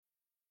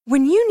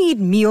When you need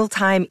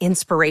mealtime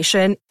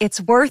inspiration,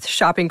 it's worth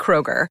shopping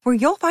Kroger, where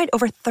you'll find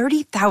over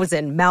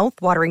 30,000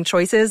 mouth-watering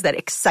choices that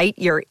excite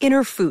your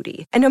inner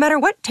foodie. And no matter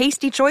what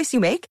tasty choice you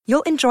make,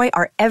 you'll enjoy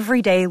our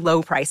everyday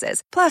low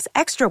prices, plus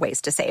extra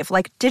ways to save,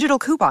 like digital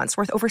coupons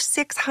worth over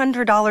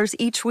 $600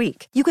 each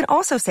week. You can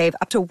also save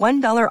up to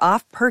 $1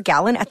 off per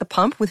gallon at the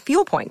pump with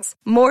fuel points.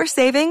 More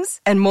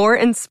savings and more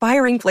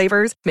inspiring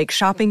flavors make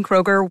shopping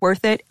Kroger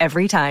worth it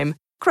every time.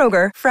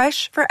 Kroger,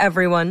 fresh for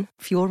everyone.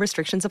 Fuel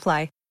restrictions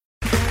apply.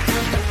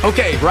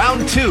 Okay,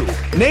 round two.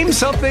 Name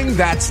something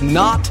that's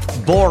not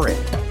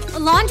boring. A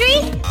laundry?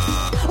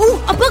 Ooh,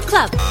 a book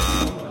club.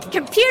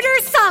 Computer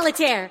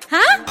solitaire,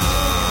 huh?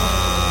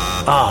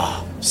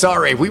 Ah, oh,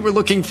 sorry, we were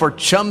looking for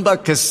Chumba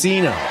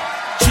Casino.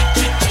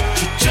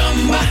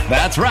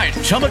 That's right,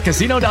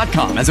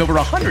 ChumbaCasino.com has over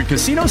 100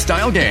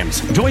 casino-style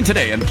games. Join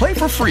today and play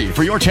for free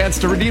for your chance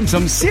to redeem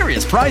some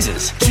serious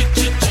prizes.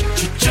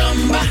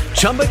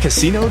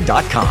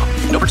 ChumbaCasino.com.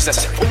 No purchase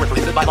necessary. Void where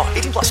prohibited by law.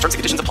 18+. Terms and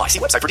conditions apply. See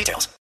website for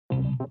details.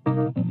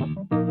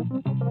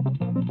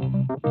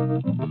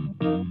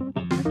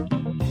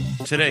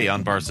 Today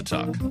on Barca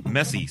Talk,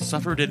 Messi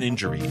suffered an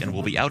injury and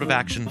will be out of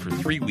action for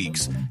 3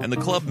 weeks, and the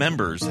club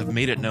members have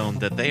made it known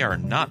that they are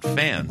not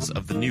fans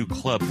of the new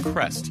club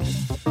crest.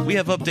 We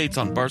have updates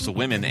on Barca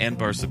women and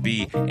Barca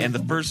B, and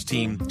the first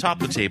team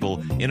topped the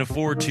table in a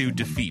 4-2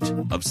 defeat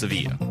of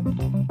Sevilla.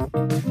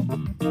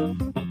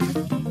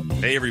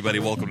 Hey everybody,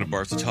 welcome to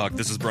Barca Talk.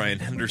 This is Brian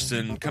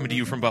Henderson, coming to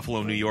you from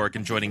Buffalo, New York,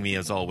 and joining me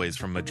as always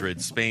from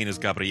Madrid, Spain is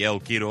Gabriel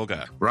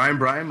Quiroga.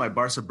 Brian, my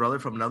Barca brother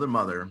from another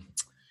mother.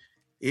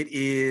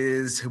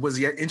 It was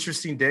an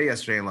interesting day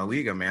yesterday in La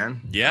Liga, man.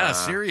 Yeah,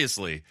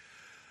 seriously.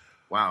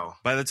 Wow.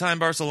 By the time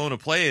Barcelona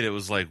played, it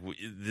was like,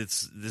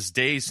 this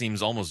day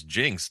seems almost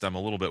jinxed. I'm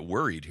a little bit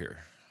worried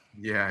here.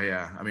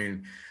 Yeah. I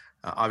mean,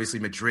 obviously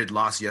Madrid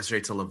lost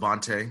yesterday to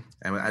Levante.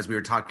 And as we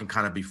were talking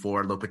kind of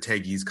before,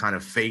 Lopetegui's kind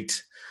of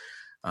fate.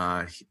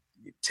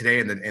 Today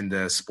in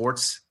the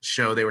sports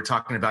show, they were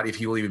talking about if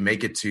he will even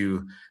make it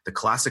to the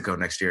Clásico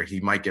next year.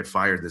 He might get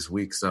fired this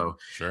week. So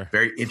sure.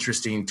 Very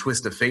interesting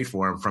twist of fate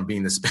for him, from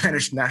being the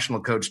Spanish national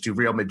coach to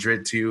Real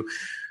Madrid to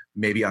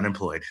maybe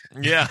unemployed.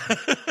 Yeah.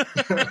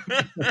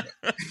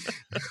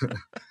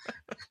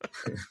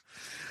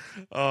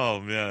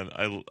 Oh man.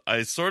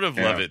 I sort of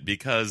love it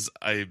because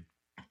I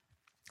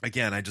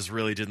just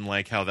really didn't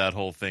like how that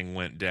whole thing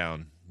went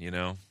down, you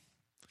know?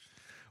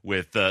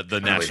 With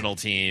the national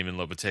team and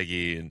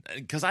Lopetegui, and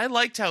because I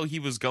liked how he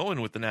was going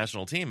with the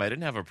national team. I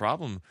didn't have a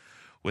problem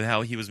with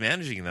how he was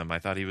managing them. I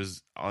thought he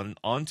was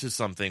onto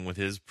something with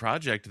his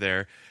project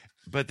there.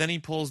 But then he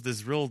pulls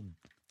this real,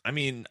 I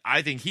mean,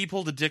 I think he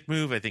pulled a dick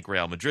move. I think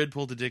Real Madrid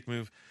pulled a dick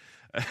move.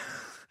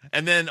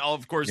 And then,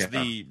 of course,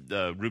 the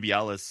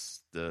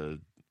Rubiales,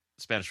 the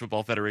Spanish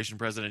Football Federation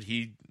president,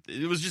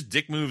 it was just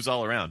dick moves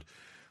all around.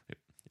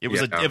 It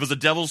was a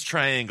devil's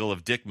triangle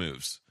of dick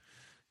moves.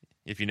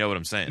 If you know what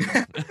I'm saying.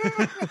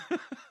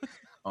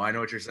 Oh, I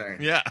know what you're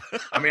saying. Yeah.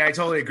 I mean, I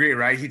totally agree,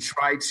 right? He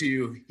tried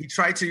to,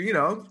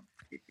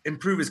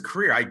 improve his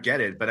career. I get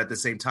it. But at the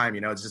same time,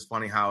 it's just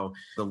funny how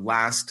the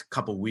last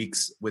couple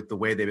weeks with the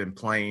way they've been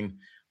playing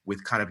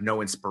with kind of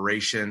no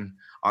inspiration,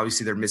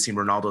 obviously they're missing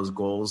Ronaldo's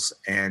goals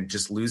and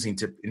just losing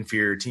to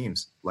inferior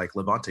teams like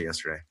Levante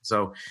yesterday.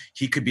 So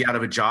he could be out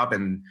of a job,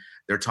 and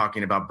they're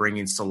talking about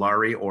bringing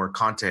Solari or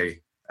Conte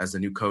as the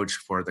new coach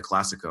for the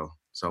Clásico.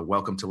 So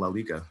welcome to La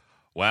Liga.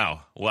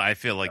 Wow. Well, I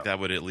feel like that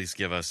would at least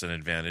give us an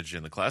advantage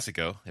in the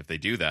Clásico if they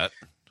do that.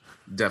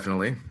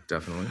 Definitely.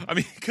 I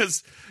mean,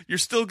 because you're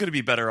still going to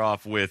be better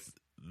off with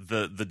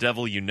the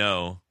devil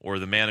or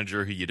the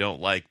manager who you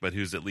don't like, but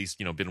who's at least,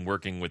 been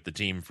working with the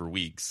team for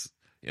weeks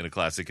in a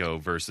Clásico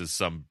versus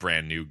some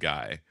brand new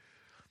guy.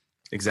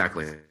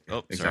 Exactly.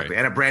 Oh, exactly. Sorry.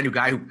 And a brand new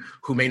guy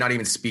who may not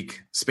even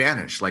speak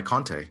Spanish, like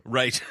Conte.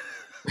 Right.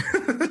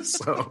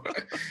 So,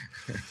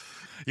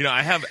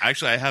 I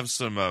have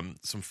some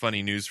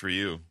funny news for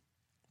you.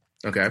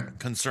 Okay.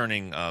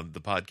 Concerning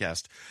the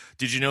podcast.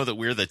 Did you know that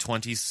we're the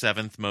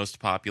 27th most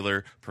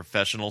popular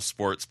professional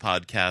sports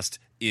podcast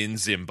in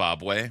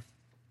Zimbabwe?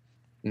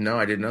 No,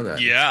 I didn't know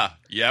that. Yeah,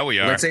 we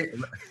are.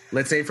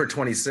 Let's aim for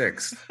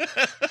 26.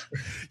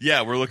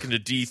 Yeah, we're looking to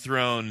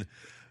dethrone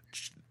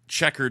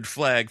checkered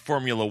flag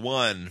Formula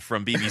One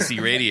from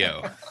BBC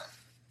Radio.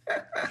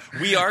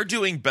 We are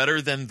doing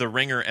better than the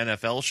Ringer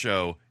NFL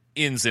show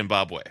in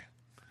Zimbabwe.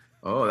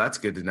 Oh, that's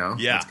good to know.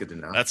 Yeah, that's good to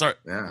know.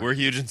 We're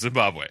huge in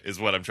Zimbabwe,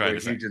 is what I'm trying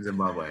to say. We're huge in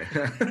Zimbabwe.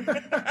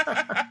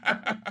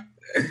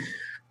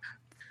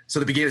 So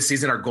the beginning of the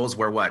season, our goals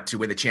were what? To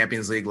win the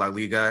Champions League, La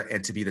Liga,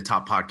 and to be the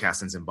top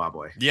podcast in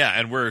Zimbabwe. Yeah,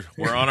 and we're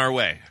on our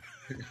way.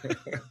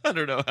 I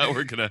don't know how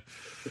we're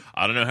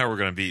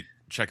gonna beat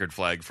checkered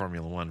flag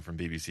Formula One from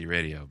BBC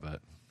Radio,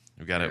 but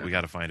we got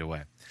to find a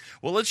way.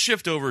 Well, let's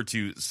shift over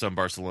to some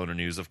Barcelona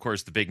news. Of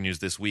course, the big news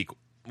this week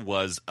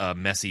was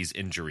Messi's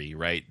injury,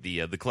 right?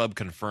 The club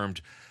confirmed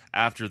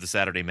after the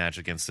Saturday match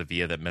against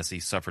Sevilla that Messi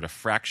suffered a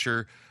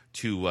fracture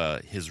to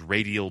his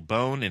radial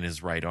bone in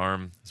his right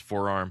arm, his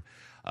forearm.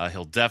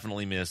 He'll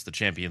definitely miss the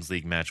Champions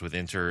League match with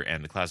Inter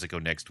and the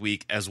Clasico next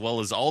week, as well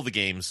as all the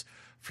games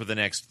for the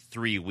next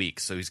 3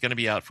 weeks. So he's going to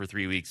be out for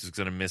 3 weeks. He's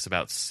going to miss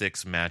about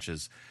 6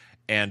 matches.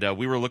 And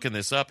we were looking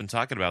this up and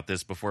talking about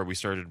this before we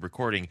started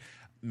recording.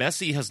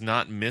 Messi has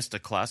not missed a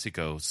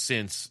Clasico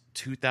since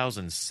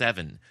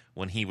 2007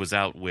 when he was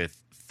out with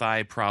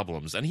thigh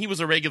problems. And he was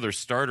a regular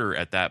starter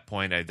at that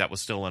point. That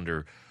was still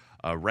under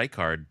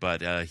Rijkaard,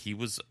 but he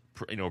was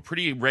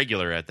pretty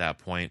regular at that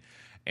point.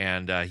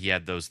 And he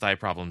had those thigh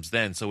problems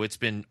then. So it's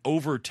been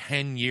over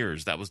 10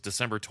 years. That was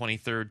December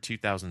 23rd,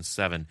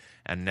 2007.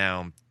 And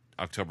now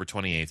October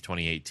 28th,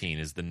 2018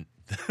 is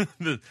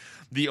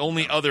the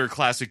only other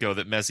Clasico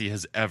that Messi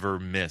has ever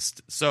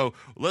missed. So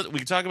we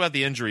can talk about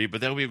the injury,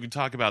 but then we can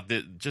talk about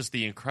just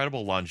the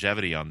incredible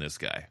longevity on this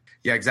guy.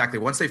 Yeah, exactly.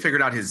 Once they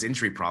figured out his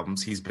injury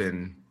problems, he's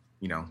been,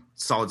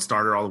 solid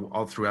starter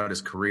all throughout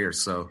his career.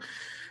 So,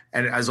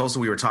 and as also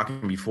we were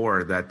talking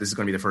before, that this is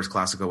going to be the first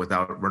Clasico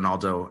without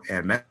Ronaldo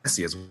and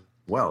Messi as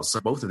well. So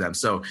both of them.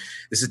 So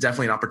this is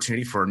definitely an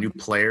opportunity for a new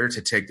player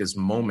to take this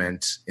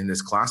moment in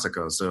this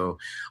Clasico. So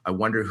I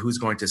wonder who's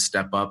going to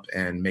step up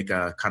and make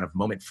a kind of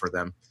moment for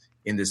them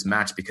in this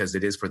match, because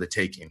it is for the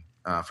taking,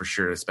 for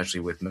sure,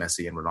 especially with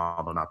Messi and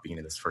Ronaldo not being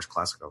in this first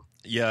Clasico.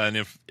 Yeah, and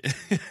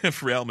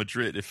if Real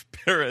Madrid, if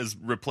Perez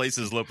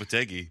replaces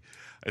Lopetegui,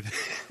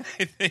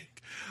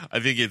 I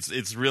think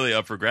it's really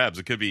up for grabs.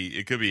 It could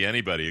be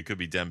anybody. It could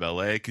be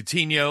Dembele.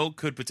 Coutinho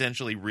could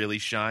potentially really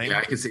shine. Yeah,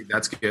 I can see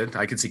that's good.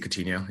 I can see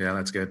Coutinho. Yeah,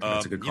 that's good.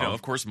 That's a good call.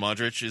 Of course,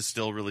 Modric is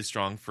still really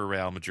strong for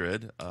Real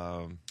Madrid.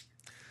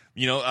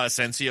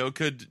 Asensio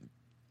could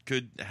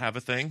have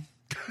a thing.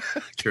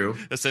 True.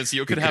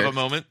 Asensio could have a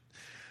moment.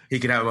 He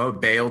could have a moment.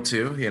 Bale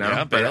too.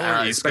 Yeah, but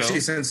Bale, especially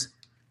since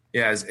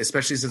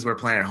we're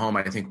playing at home,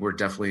 I think we're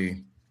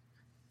definitely.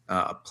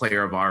 A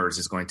player of ours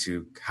is going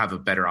to have a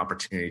better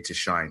opportunity to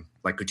shine,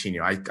 like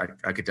Coutinho.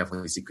 I could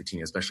definitely see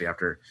Coutinho, especially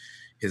after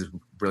his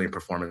brilliant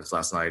performance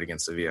last night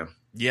against Sevilla.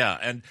 Yeah,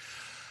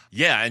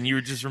 and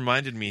you just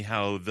reminded me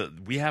how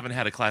we haven't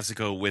had a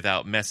Clasico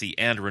without Messi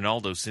and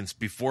Ronaldo since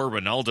before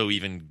Ronaldo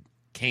even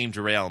came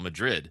to Real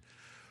Madrid.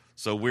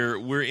 So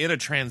we're in a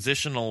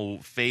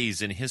transitional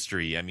phase in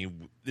history. I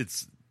mean,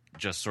 it's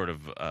just sort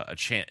of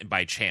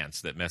by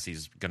chance that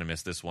Messi's going to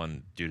miss this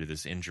one due to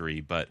this injury,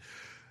 but.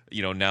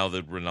 Now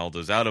that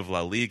Ronaldo's out of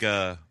La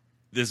Liga,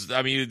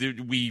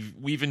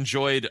 we've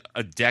enjoyed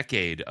a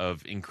decade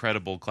of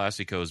incredible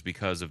Clásicos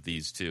because of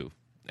these two,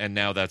 and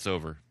now that's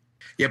over.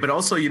 Yeah, but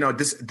also,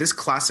 this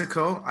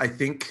Clásico, I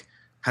think,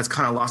 has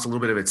kind of lost a little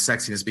bit of its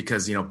sexiness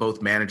because,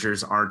 both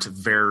managers aren't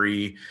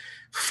very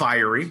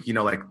fiery,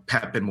 like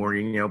Pep and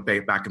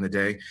Mourinho back in the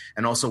day,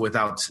 and also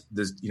without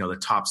the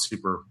top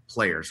super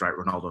players, right?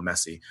 Ronaldo and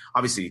Messi.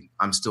 Obviously,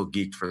 I'm still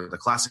geeked for the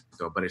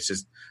Clásico, but it's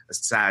just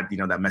sad,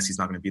 that Messi's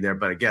not going to be there.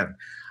 But again,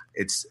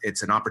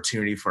 it's an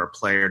opportunity for a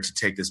player to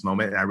take this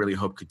moment, and I really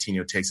hope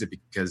Coutinho takes it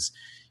because,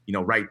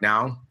 right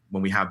now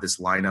when we have this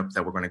lineup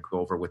that we're going to go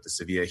over with the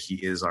Sevilla, he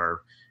is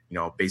our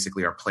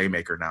basically our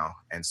playmaker now,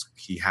 and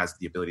he has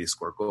the ability to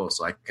score goals.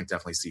 So I can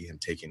definitely see him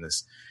taking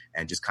this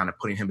and just kind of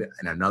putting him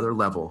in another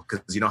level,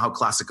 because how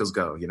Clásicos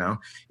go.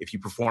 If you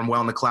perform well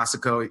in the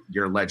Clásico,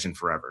 you're a legend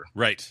forever.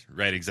 Right,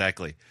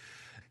 exactly.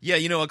 Yeah,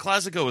 a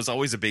Clásico is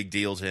always a big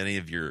deal to any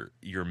of your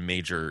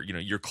major,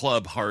 your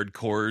club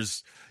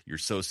hardcores, your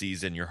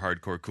socies and your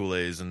hardcore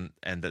culés,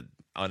 and that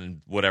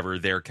on whatever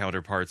their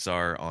counterparts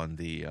are on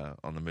the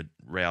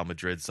Real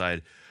Madrid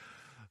side.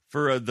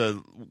 For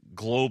the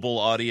global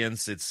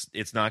audience,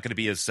 it's not going to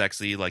be as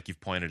sexy, like you've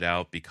pointed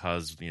out,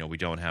 because we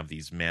don't have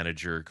these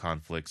manager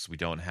conflicts, we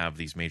don't have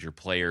these major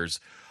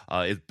players,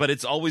 but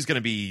it's always going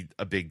to be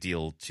a big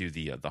deal to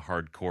the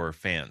hardcore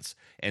fans.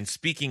 And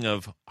speaking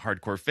of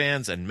hardcore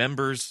fans and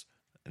members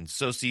and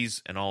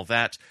socies and all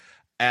that,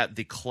 at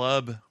the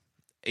club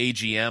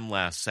AGM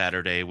last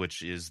Saturday,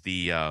 which is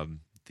the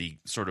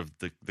sort of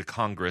the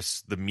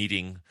Congress, the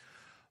meeting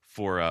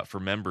for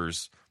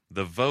members.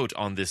 The vote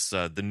on this,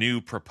 the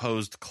new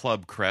proposed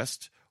club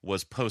crest,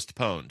 was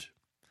postponed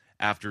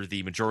after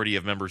the majority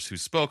of members who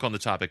spoke on the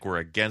topic were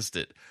against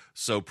it.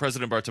 So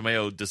President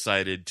Bartomeu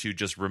decided to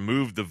just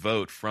remove the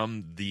vote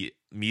from the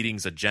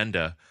meeting's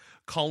agenda,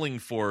 calling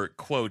for,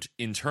 quote,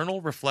 internal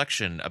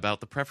reflection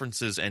about the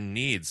preferences and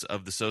needs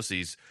of the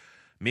socies.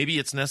 Maybe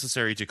it's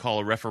necessary to call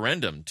a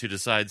referendum to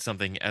decide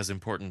something as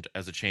important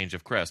as a change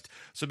of crest.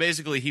 So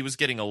basically, he was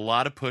getting a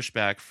lot of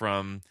pushback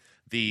from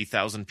the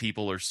 1,000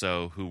 people or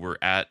so who were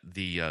at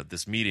the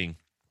this meeting,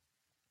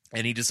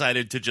 and he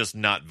decided to just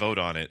not vote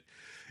on it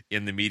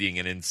in the meeting,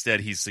 and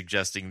instead he's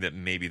suggesting that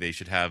maybe they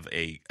should have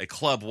a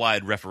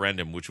club-wide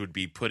referendum, which would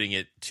be putting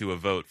it to a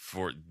vote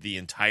for the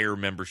entire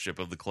membership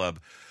of the club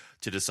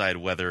to decide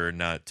whether or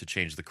not to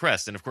change the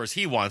crest. And of course,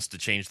 he wants to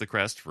change the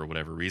crest for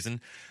whatever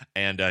reason,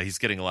 and he's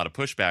getting a lot of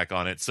pushback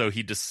on it, so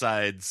he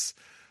decides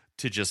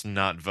to just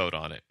not vote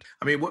on it.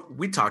 I mean, what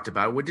we talked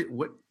about,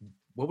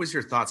 what was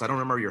your thoughts? I don't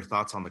remember your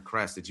thoughts on the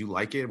crest. Did you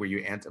like it? Were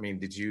you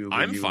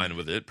I'm fine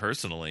with it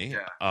personally.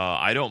 Yeah.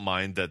 I don't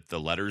mind that the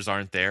letters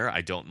aren't there.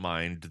 I don't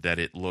mind that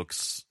it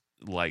looks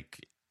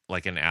like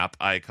like an app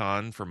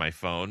icon for my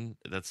phone.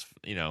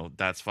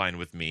 That's fine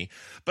with me.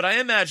 But I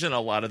imagine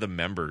a lot of the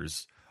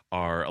members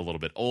are a little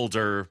bit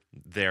older.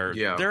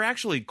 They're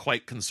actually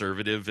quite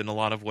conservative in a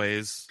lot of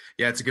ways.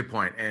 Yeah, it's a good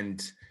point.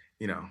 And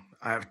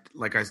I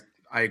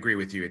agree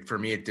with you. For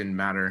me, it didn't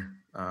matter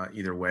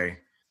either way.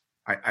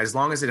 As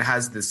long as it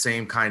has the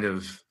same kind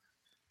of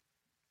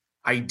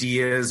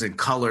ideas and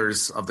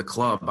colors of the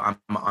club,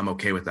 I'm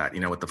okay with that,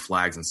 with the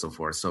flags and so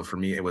forth. So for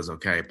me, it was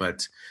okay.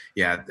 But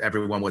yeah,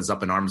 everyone was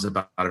up in arms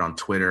about it on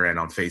Twitter and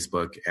on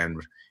Facebook.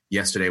 And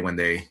yesterday when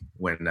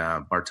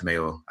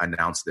Bartomeu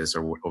announced this,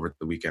 or over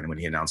the weekend when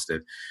he announced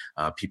it,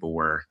 people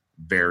were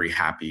very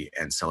happy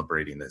and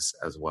celebrating this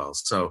as well.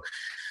 So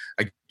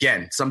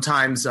again,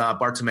 sometimes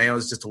Bartomeu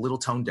is just a little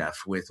tone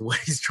deaf with what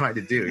he's trying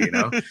to do,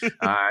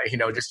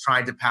 just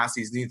trying to pass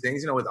these new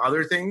things, with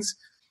other things.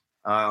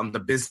 On the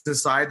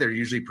business side, they're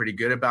usually pretty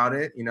good about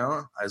it,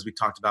 as we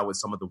talked about with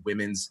some of the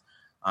women's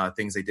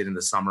things they did in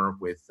the summer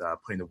with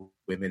putting the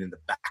women in the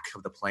back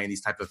of the plane,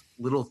 these type of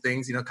little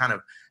things, kind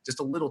of just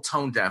a little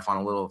tone deaf on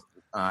a little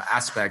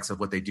aspects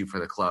of what they do for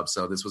the club.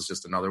 So this was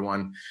just another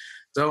one.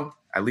 So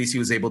at least he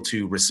was able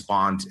to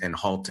respond and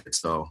halt it.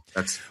 So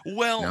that's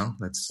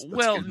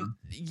good.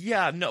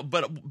 Yeah, no,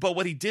 but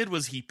what he did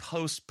was he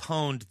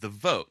postponed the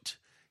vote.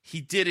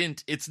 He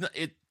didn't.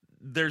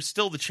 There's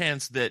still the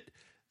chance that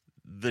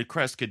the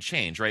crest could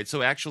change, right?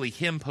 So actually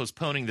him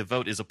postponing the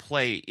vote is a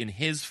play in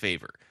his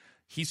favor.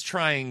 He's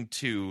trying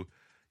to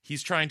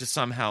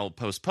somehow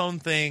postpone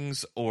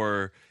things,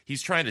 or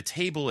he's trying to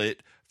table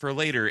it for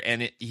later,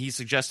 and he's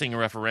suggesting a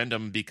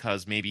referendum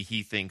because maybe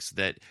he thinks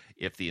that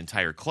if the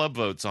entire club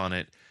votes on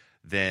it,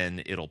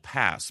 then it'll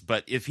pass.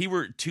 But if he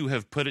were to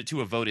have put it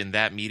to a vote in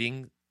that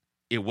meeting,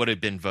 it would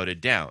have been voted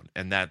down,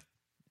 and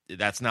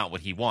that's not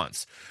what he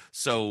wants.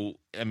 So,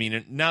 I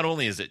mean, not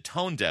only is it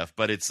tone deaf,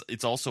 but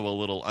it's also a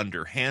little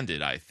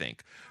underhanded, I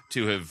think,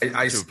 to have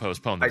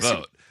postponed the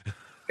vote.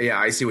 Yeah,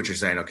 I see what you're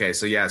saying. Okay,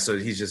 so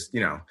he's just,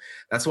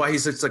 that's why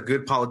he's such a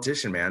good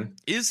politician, man.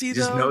 Is he?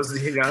 Just knows,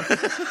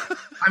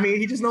 I mean,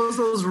 he just knows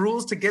those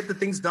rules to get the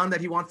things done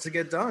that he wants to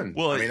get done.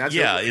 Well, I mean, that's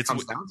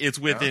it's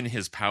within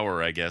his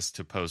power, I guess,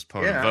 to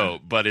postpone a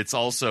vote, but it's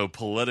also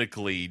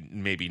politically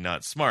maybe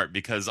not smart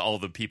because all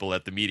the people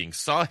at the meeting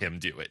saw him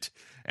do it,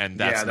 and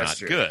that's not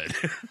true. Good.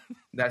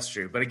 That's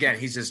true. But again,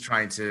 he's just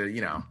trying to,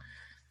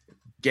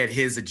 get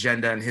his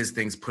agenda and his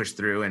things pushed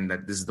through, and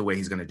that this is the way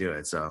he's going to do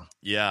it. So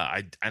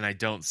yeah, I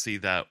don't see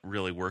that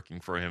really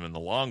working for him in the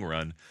long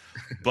run.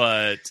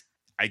 But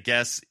I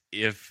guess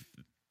if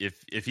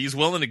he's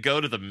willing to go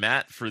to the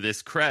mat for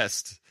this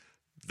crest,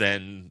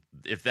 then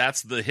if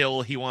that's the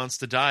hill he wants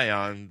to die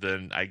on,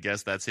 then I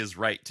guess that's his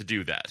right to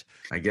do that.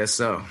 I guess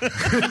so.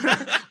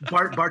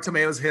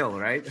 Bartomeu's hill,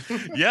 right?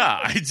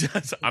 Yeah,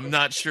 I'm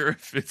not sure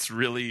if it's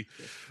really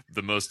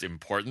the most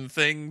important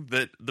thing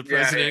that the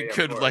president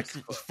could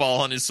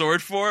fall on his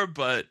sword for,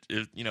 but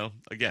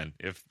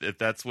if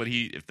that's what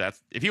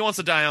if he wants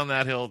to die on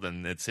that hill,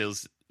 then that's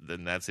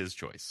his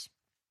choice.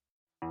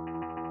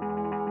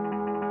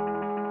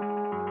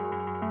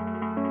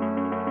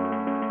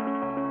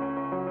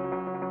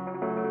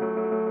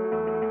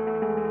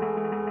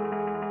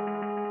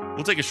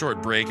 We'll take a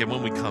short break, and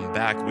when we come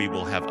back, we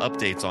will have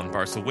updates on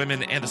Barca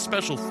women and a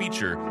special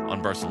feature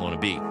on Barcelona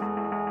B.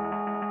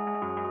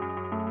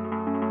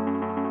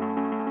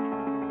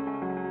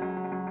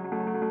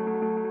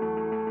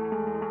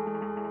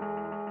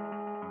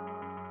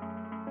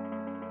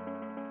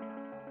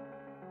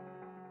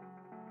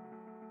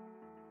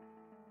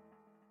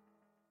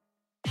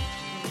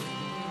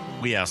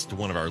 We asked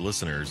one of our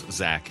listeners,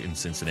 Zach in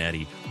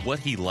Cincinnati, what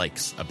he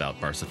likes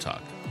about Barca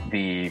Talk.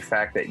 The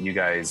fact that you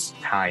guys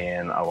tie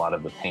in a lot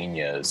of the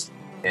peñas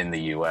in the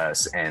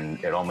U.S.,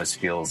 and it almost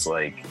feels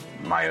like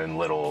my own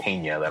little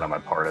peña that I'm a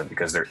part of,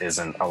 because there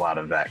isn't a lot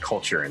of that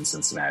culture in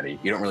Cincinnati.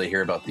 You don't really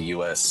hear about the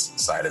U.S.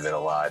 side of it a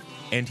lot.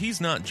 And he's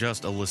not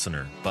just a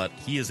listener, but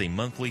he is a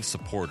monthly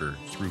supporter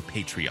through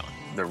Patreon.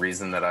 The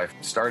reason that I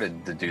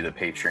started to do the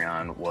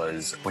Patreon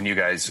was when you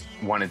guys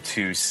wanted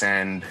to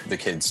send the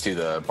kids to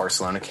the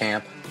Barcelona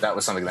camp. That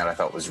was something that I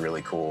thought was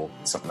really cool,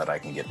 something that I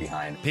can get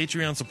behind.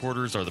 Patreon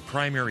supporters are the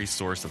primary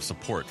source of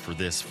support for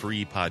this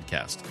free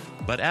podcast.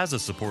 But as a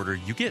supporter,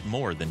 you get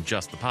more than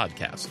just the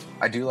podcast.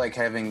 I do like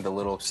having the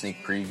little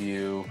sneak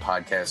preview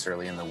podcast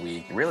early in the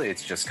week. Really,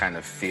 it's just kind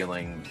of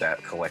feeling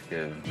that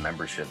collective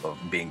membership of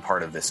being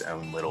part of this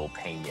own little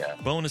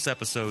peña. Bonus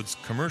episodes,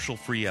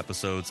 commercial-free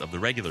episodes of the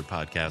regular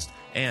podcast,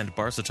 and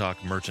Barca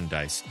Talk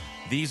merchandise.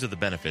 These are the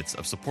benefits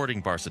of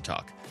supporting Barca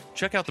Talk.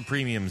 Check out the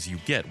premiums you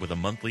get with a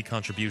monthly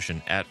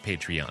contribution at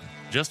Patreon.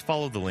 Just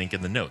follow the link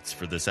in the notes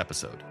for this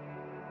episode.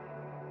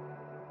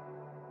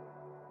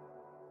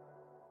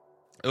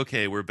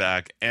 Okay, we're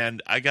back,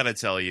 and I gotta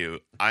tell you,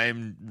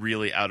 I'm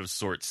really out of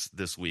sorts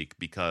this week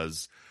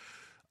because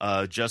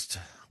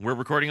we're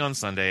recording on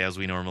Sunday as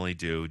we normally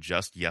do.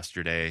 Just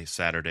yesterday,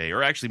 Saturday,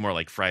 or actually more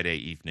like Friday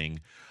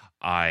evening,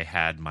 I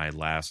had my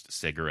last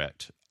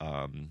cigarette.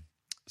 It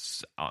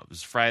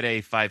was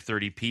Friday,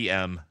 5:30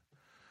 p.m.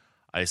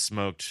 I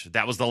smoked.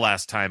 That was the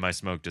last time I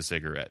smoked a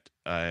cigarette,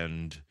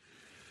 and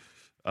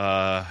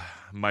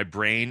My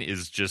brain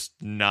is just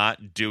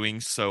not doing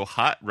so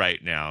hot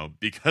right now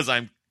because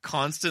I'm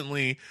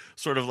constantly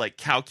sort of like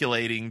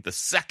calculating the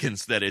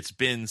seconds that it's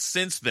been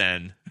since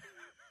then.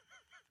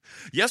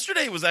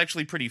 Yesterday was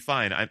actually pretty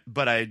fine,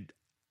 but I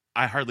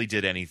hardly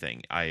did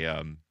anything.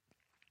 I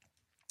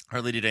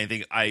hardly did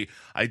anything. I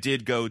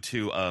did go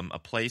to a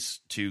place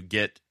to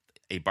get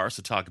a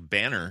Barca Talk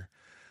banner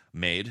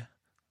made,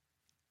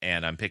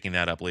 and I'm picking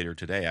that up later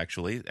today,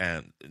 actually.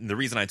 And the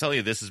reason I tell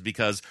you this is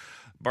because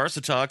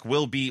Barca Talk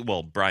will be,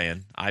 well,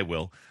 Brian, I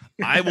will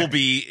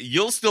be,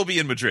 you'll still be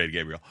in Madrid,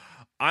 Gabriel.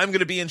 I'm going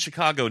to be in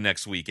Chicago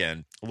next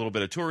weekend. A little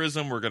bit of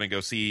tourism. We're going to go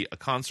see a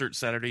concert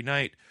Saturday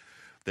night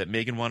that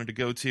Megan wanted to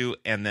go to,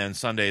 and then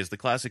Sunday is the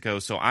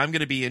Clásico. So I'm going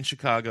to be in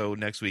Chicago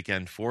next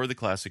weekend for the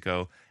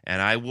Clásico,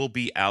 and I will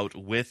be out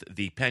with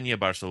the Peña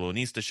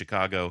Barcelonista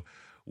Chicago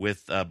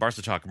with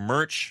Barca Talk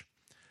merch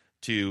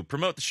to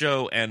promote the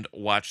show and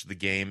watch the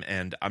game.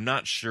 And I'm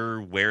not sure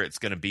where it's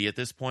going to be at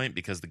this point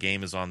because the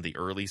game is on the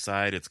early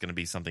side. It's going to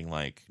be something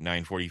like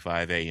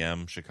 9:45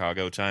 a.m.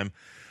 Chicago time.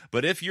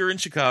 But if you're in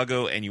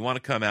Chicago and you want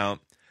to come out,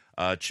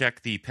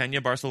 check the Peña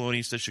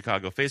Barcelonista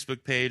Chicago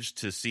Facebook page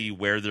to see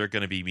where they're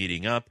going to be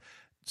meeting up.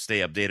 Stay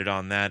updated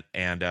on that,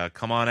 and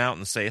come on out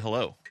and say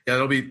hello.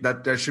 Yeah,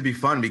 that should be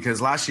fun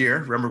because last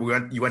year,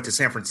 remember you went to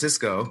San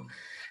Francisco,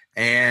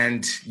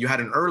 and you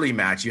had an early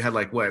match. You had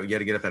you had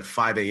to get up at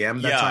 5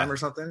 a.m. that time or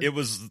something. It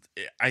was.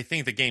 I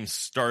think the game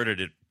started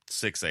at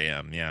 6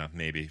 a.m. Yeah,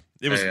 maybe.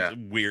 It was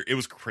weird. It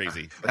was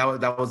crazy.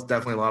 That was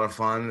definitely a lot of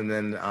fun. And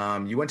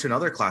then you went to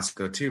another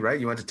Classico too, right?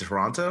 You went to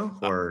Toronto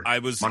or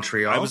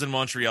Montreal? I was in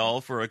Montreal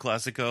for a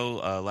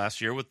Classico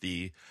last year with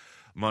the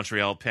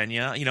Montreal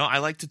Peña. You know, I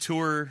like to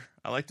tour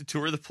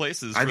the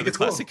places for the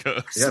Classicos.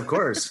 Cool. Yeah, of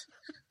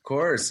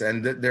course.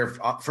 And they're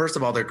first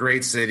of all, they're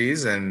great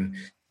cities, and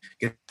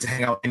get to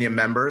hang out with Peña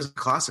members.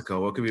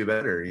 Classico, what could be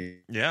better?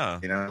 Yeah,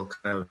 you know,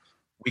 kind of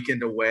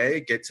weekend away,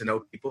 get to know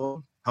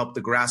people, help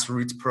the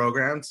grassroots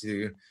program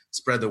to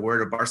spread the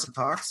word of Barca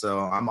Talk. So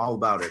I'm all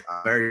about it.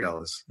 I'm very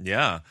jealous.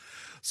 Yeah.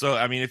 So,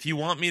 I mean, if you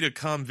want me to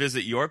come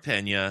visit your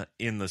Peña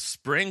in the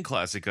spring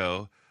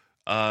Clásico,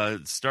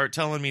 start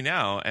telling me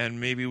now,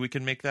 and maybe we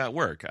can make that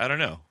work. I don't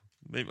know.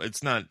 Maybe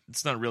it's not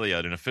really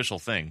an official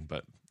thing,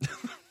 but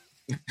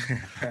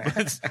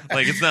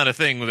it's not a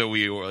thing that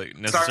we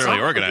necessarily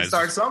organize.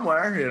 Start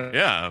somewhere. You know?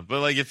 Yeah,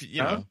 but like if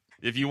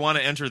you want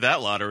to enter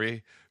that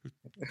lottery,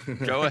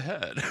 go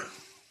ahead.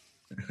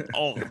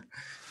 Oh,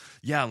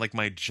 yeah, like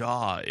my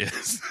jaw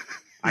is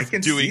I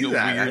can doing see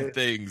that. weird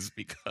things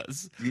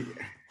because you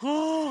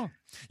know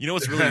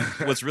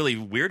what's really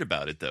weird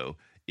about it though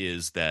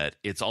is that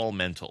it's all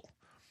mental.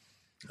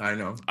 I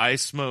know. I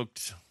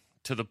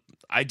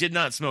did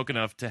not smoke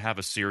enough to have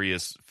a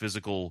serious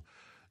physical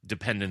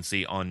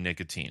dependency on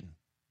nicotine.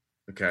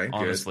 Okay,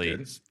 honestly,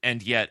 good.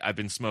 And yet I've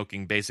been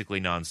smoking basically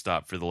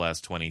nonstop for the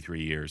last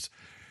 23 years.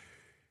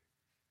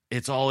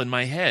 It's all in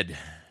my head.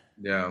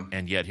 Yeah.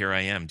 And yet here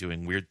I am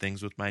doing weird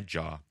things with my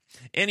jaw.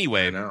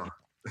 Anyway, I know.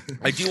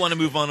 I do want to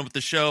move on with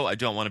the show. I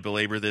don't want to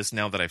belabor this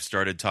now that I've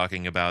started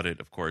talking about it.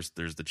 Of course,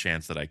 there's the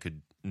chance that I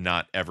could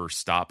not ever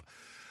stop.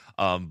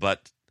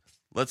 But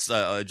let's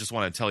just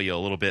want to tell you a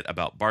little bit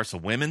about Barca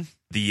women.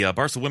 The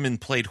Barca women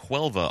played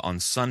Huelva on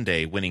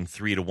Sunday, winning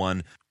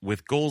 3-1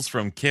 with goals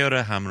from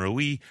Keira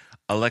Hamraoui,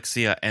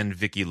 Alexia, and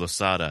Vicky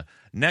Losada.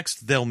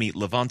 Next, they'll meet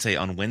Levante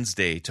on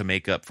Wednesday to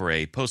make up for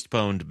a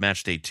postponed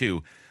Matchday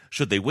 2.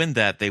 Should they win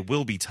that, they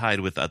will be tied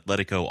with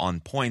Atletico on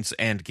points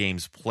and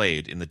games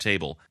played in the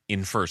table,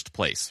 in first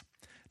place.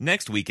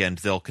 Next weekend,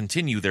 they'll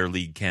continue their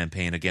league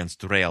campaign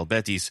against Real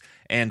Betis,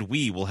 and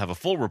we will have a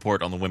full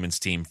report on the women's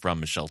team from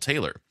Michelle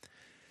Taylor.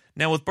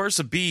 Now, with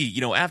Barca B,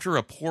 after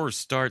a poor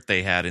start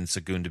they had in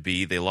Segunda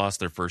B, they lost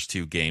their first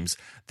 2 games.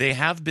 They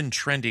have been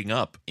trending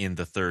up in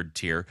the third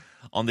tier.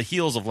 On the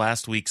heels of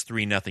last week's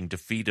 3-0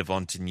 defeat of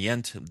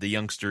Ontinyent, the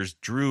youngsters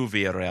drew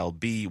Villarreal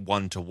B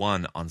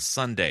 1-1 on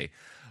Sunday.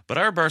 But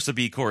our Barca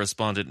B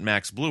correspondent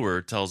Max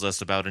Bluer tells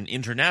us about an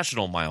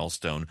international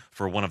milestone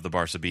for one of the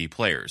Barca B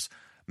players.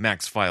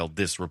 Max filed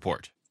this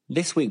report.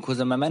 This week was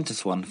a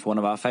momentous one for one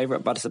of our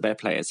favourite Barca B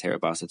players here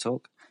at Barca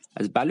Talk,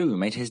 as Balou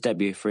made his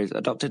debut for his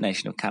adopted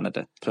nation of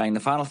Canada, playing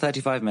the final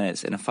 35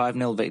 minutes in a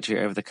 5-0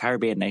 victory over the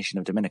Caribbean nation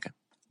of Dominica.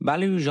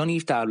 Balou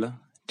Jean-Yves Table,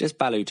 just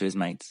Balou to his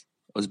mates,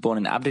 was born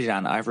in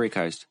Abidjan, Ivory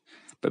Coast,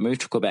 but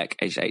moved to Quebec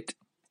aged 8.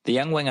 The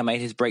young winger made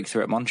his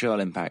breakthrough at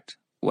Montreal Impact,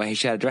 where he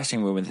shared a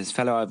dressing room with his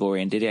fellow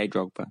Ivorian Didier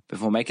Drogba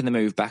before making the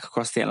move back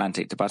across the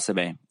Atlantic to Barca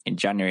B in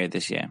January of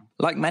this year.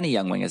 Like many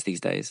young wingers these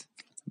days,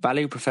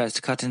 Balou prefers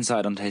to cut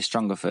inside onto his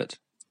stronger foot,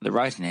 the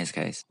right in his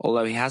case,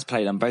 although he has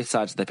played on both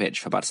sides of the pitch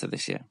for Barca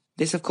this year.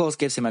 This of course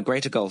gives him a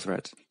greater goal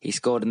threat. He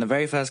scored in the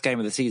very first game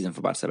of the season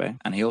for Barca B,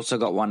 and he also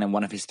got one in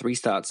one of his 3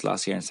 starts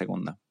last year in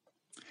Segunda.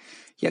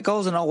 Yet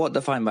goals are not what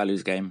define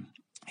Balou's game.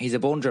 He's a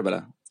born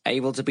dribbler,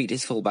 able to beat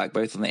his fullback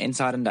both on the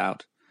inside and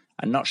out,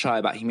 and not shy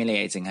about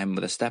humiliating him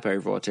with a step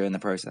over or 2 in the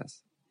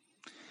process.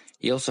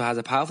 He also has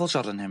a powerful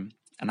shot on him,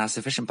 and has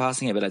sufficient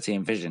passing ability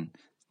and vision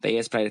that he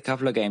has played a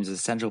couple of games as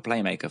a central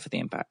playmaker for the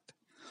Impact.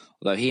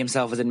 although he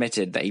himself has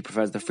admitted that he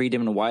prefers the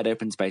freedom and wide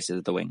open spaces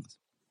of the wings.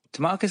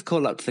 To mark his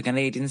call up to the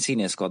Canadian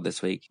senior squad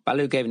this week,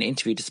 Balou gave an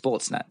interview to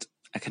Sportsnet,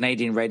 a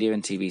Canadian radio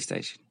and TV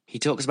station. He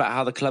talks about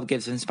how the club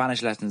gives him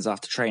Spanish lessons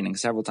after training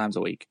several times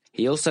a week.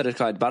 He also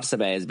described Barça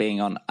B as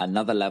being on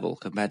another level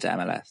compared to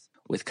MLS,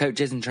 with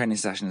coaches and training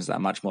sessions that are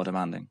much more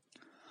demanding.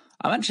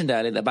 I mentioned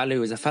earlier that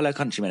Balou is a fellow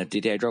countryman of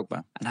Didier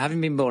Drogba, and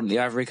having been born in the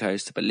Ivory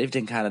Coast but lived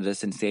in Canada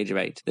since the age of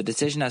 8, the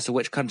decision as to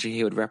which country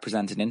he would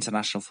represent in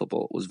international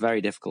football was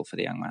very difficult for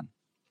the young man.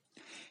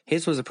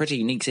 His was a pretty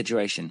unique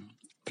situation,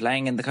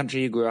 playing in the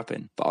country he grew up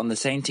in, but on the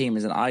same team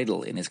as an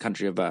idol in his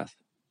country of birth.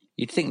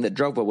 You'd think that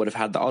Drogba would have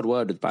had the odd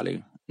word with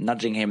Balou,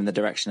 nudging him in the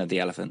direction of the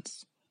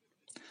Elephants.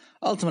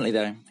 Ultimately,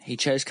 though, he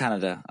chose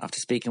Canada after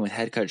speaking with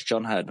head coach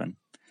John Herdman,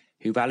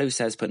 who Balou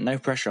says put no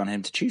pressure on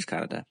him to choose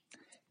Canada,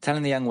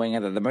 telling the young winger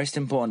that the most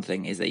important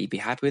thing is that he be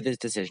happy with his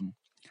decision,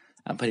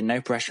 and putting no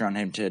pressure on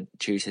him to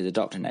choose his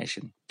adopted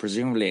nation,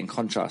 presumably in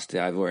contrast to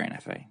the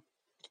Ivorian FA.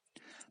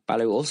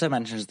 Balou also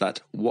mentions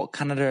that what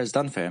Canada has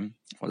done for him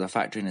was a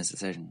factor in his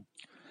decision.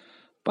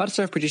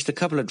 Barça have produced a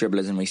couple of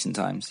dribblers in recent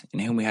times, in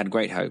whom we had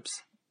great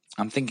hopes.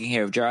 I'm thinking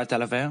here of Gerard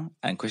Talavera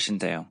and Christian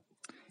Theo.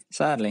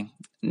 Sadly,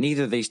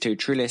 neither of these two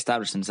truly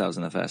established themselves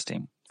in the first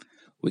team.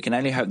 We can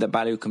only hope that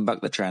Balou can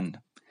buck the trend.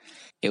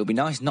 It would be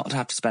nice not to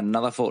have to spend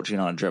another fortune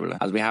on a dribbler,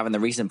 as we have in the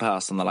recent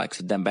past on the likes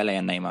of Dembele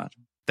and Neymar.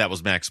 That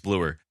was Max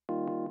Bluer.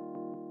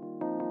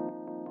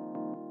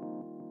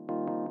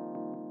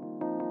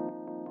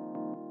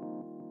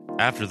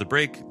 After the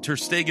break, Ter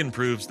Stegen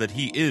proves that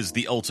he is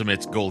the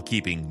ultimate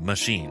goalkeeping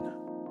machine.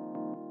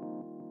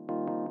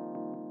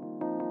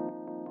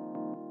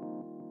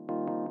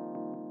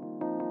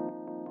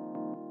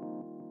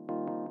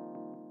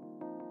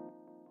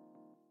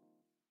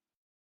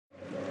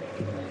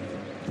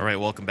 All right,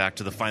 welcome back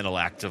to the final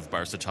act of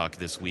Barca Talk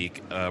this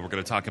week. We're going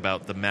to talk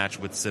about the match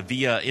with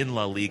Sevilla in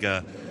La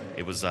Liga.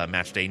 It was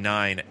match day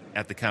 9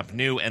 at the Camp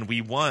Nou, and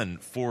we won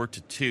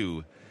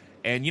 4-2.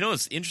 And you know,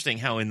 it's interesting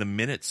how in the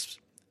minutes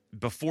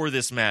before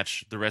this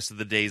match, the rest of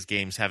the day's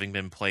games having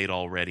been played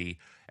already,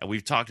 and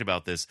we've talked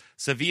about this,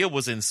 Sevilla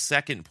was in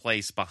second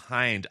place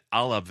behind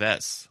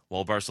Alaves,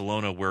 while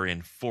Barcelona were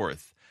in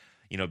fourth,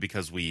 you know,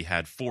 because we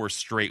had 4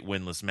 straight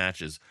winless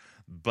matches.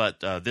 But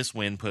this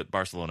win put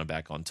Barcelona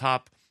back on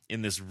top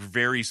in this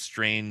very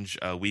strange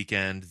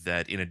weekend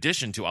that, in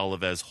addition to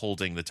Alaves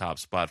holding the top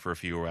spot for a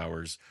few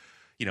hours,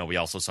 you know, we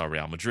also saw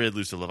Real Madrid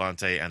lose to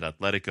Levante and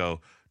Atletico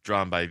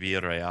drawn by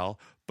Villarreal.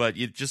 But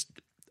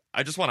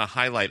I just want to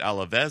highlight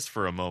Alaves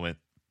for a moment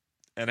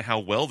and how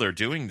well they're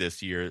doing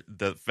this year.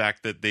 The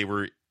fact that they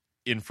were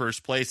in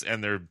first place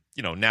and they're,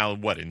 you know, now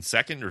in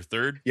second or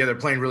third? Yeah, they're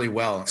playing really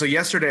well. So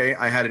yesterday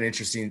I had an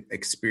interesting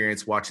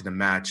experience watching the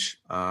match.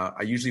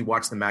 I usually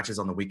watch the matches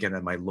on the weekend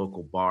at my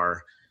local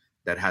bar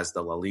that has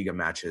the La Liga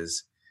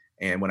matches.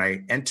 And when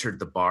I entered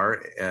the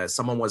bar,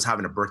 someone was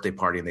having a birthday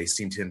party and they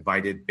seemed to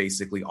invited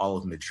basically all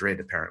of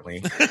Madrid,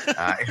 apparently.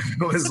 It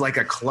was like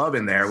a club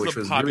in there, which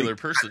was a popular really,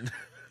 person.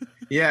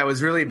 Yeah, it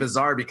was really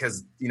bizarre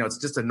because, you know, it's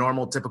just a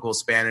normal, typical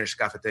Spanish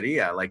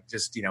cafeteria, like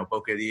just, you know,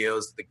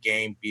 bocadillos, the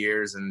game,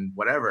 beers, and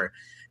whatever.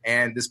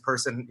 And this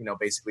person, you know,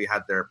 basically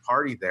had their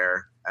party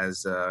there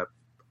as a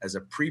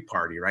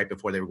pre-party, right,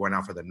 before they were going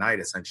out for the night,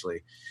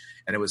 essentially.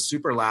 And it was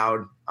super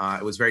loud.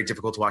 It was very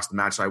difficult to watch the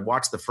match. So I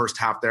watched the first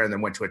half there and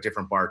then went to a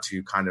different bar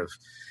to kind of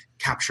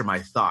capture my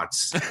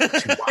thoughts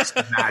to watch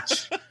the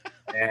match.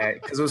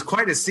 Because it was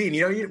quite a scene.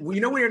 You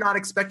know when you're not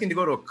expecting to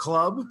go to a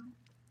club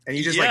and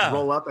you just like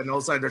roll up and all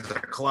of a sudden there's a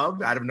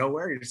club out of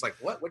nowhere. You're just like,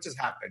 what just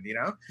happened, you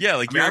know? Yeah,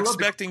 like you're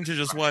expecting to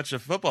just watch a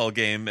football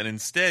game and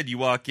instead you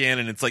walk in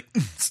and it's like...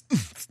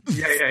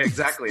 Yeah,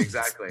 exactly.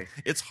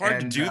 It's hard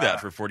to do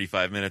that for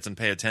 45 minutes and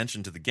pay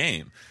attention to the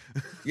game.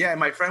 Yeah,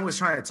 my friend was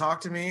trying to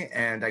talk to me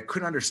and I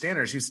couldn't understand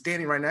her. She was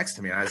standing right next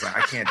to me. And I was like,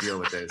 I can't deal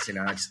with this. You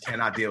know, I just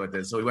cannot deal with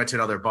this. So we went to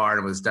another bar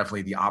and it was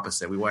definitely the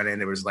opposite. We went in,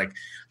 there was like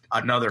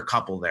another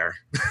couple there.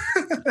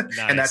 Nice.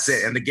 And that's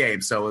it. And the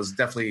game. So it was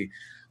definitely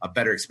a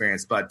better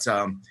experience. But,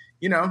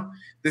 you know,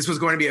 this was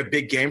going to be a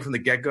big game from the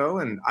get-go.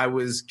 And I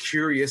was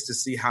curious to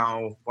see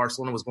how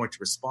Barcelona was going to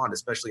respond,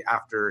 especially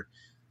after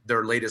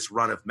their latest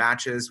run of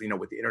matches, you know,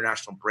 with the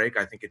international break.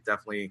 I think it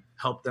definitely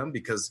helped them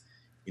because,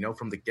 you know,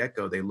 from the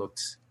get-go, they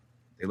looked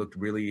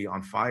really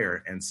on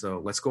fire. And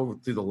so let's go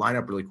through the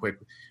lineup really quick.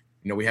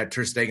 You know, we had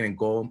Ter Stegen in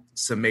goal,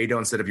 Semedo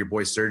instead of your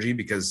boy Sergi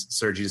because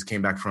Sergi just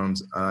came back from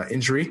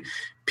injury,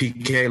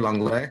 Piqué,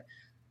 Lenglet,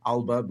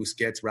 Alba,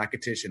 Busquets,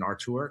 Rakitic, and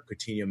Artur,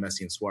 Coutinho,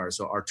 Messi, and Suarez.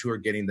 So Artur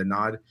getting the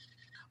nod.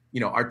 You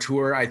know,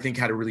 Artur, I think,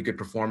 had a really good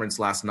performance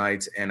last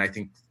night, and I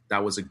think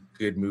that was a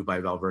good move by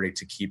Valverde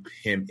to keep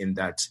him in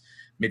that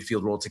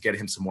midfield role to get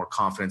him some more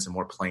confidence and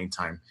more playing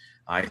time.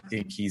 I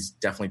think he's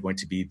definitely going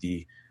to be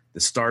the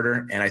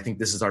starter, and I think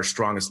this is our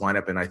strongest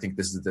lineup, and I think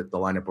this is the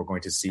lineup we're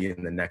going to see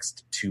in the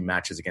next 2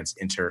 matches against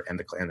Inter and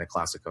the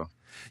Clásico.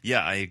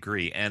 Yeah, I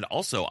agree. And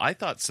also, I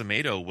thought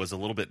Semedo was a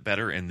little bit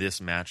better in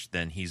this match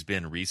than he's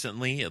been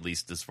recently, at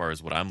least as far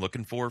as what I'm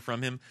looking for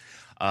from him.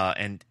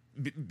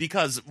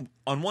 Because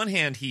on one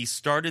hand, he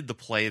started the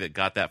play that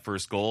got that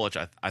first goal, which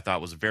I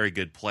thought was a very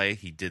good play.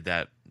 He did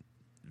that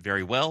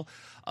very well.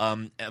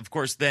 Of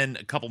course, then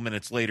a couple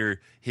minutes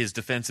later, his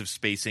defensive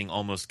spacing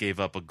almost gave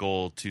up a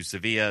goal to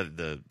Sevilla.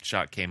 The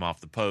shot came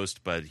off the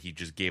post, but he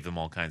just gave them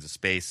all kinds of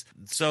space.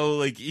 So,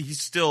 like,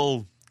 he's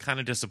still kind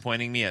of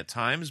disappointing me at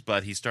times,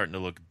 but he's starting to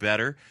look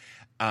better.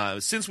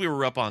 Since we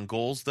were up on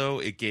goals, though,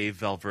 it gave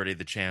Valverde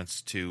the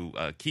chance to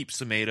keep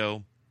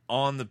Semedo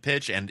on the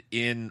pitch and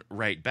in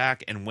right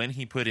back. And when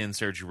he put in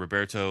Sergio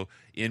Roberto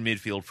in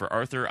midfield for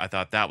Arthur, I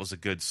thought that was a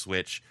good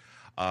switch.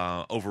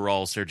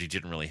 Overall, Sergi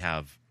didn't really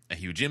have a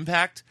huge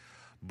impact,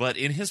 but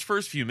in his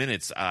first few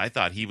minutes, I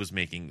thought he was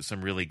making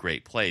some really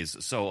great plays.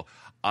 So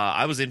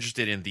I was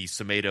interested in the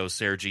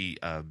Semedo-Sergi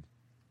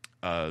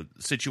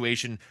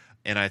situation,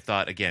 and I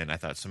thought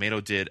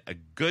Semedo did a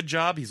good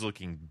job. He's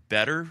looking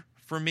better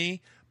for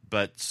me,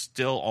 but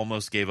still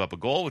almost gave up a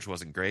goal, which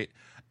wasn't great.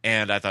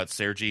 And I thought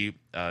Sergi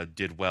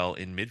did well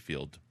in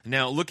midfield.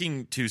 Now,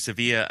 looking to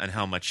Sevilla and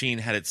how Machin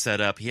had it set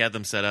up, he had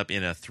them set up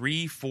in a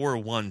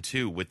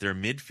 3-4-1-2 with their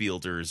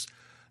midfielders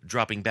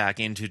dropping back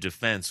into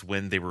defense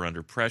when they were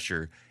under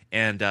pressure.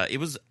 And it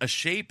was a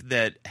shape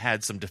that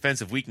had some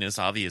defensive weakness,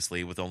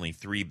 obviously, with only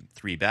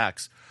three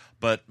backs,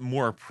 but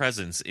more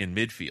presence in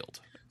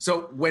midfield.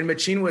 So when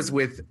Machin was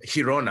with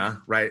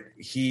Girona, right,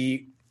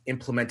 he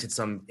implemented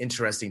some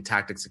interesting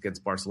tactics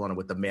against Barcelona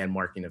with the man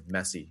marking of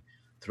Messi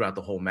throughout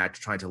the whole match,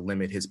 trying to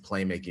limit his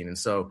playmaking. And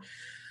so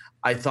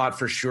I thought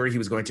for sure he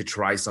was going to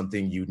try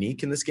something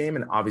unique in this game.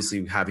 And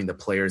obviously having the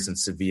players in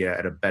Sevilla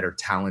at a better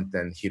talent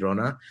than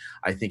Girona,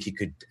 I think he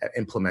could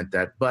implement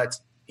that. But,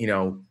 you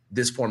know,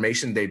 this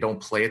formation, they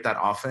don't play it that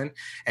often.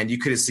 And you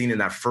could have seen in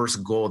that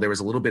first goal, there was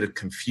a little bit of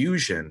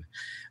confusion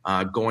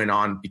going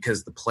on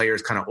because the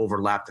players kind of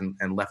overlapped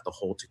and left the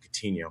hole to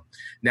Coutinho.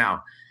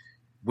 Now,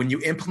 when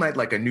you implement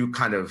like a new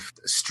kind of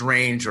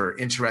strange or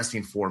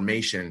interesting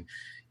formation,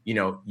 you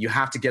know, you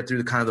have to get through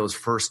the kind of those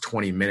first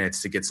 20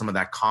 minutes to get some of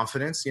that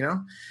confidence, you know?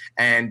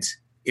 And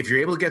if you're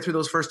able to get through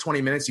those first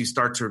 20 minutes, you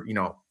start to, you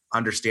know,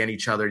 understand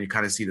each other and you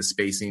kind of see the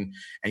spacing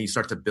and you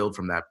start to build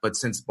from that. But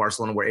since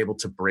Barcelona were able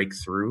to break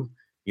through,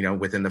 you know,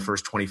 within the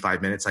first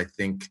 25 minutes, I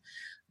think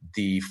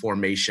the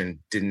formation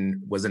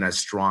wasn't as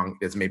strong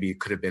as maybe it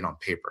could have been on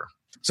paper.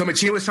 So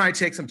Machin was trying to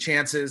take some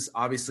chances,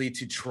 obviously,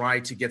 to try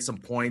to get some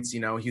points.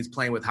 You know, he was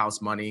playing with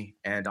house money.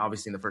 And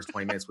obviously in the first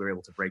 20 minutes, we were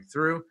able to break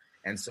through.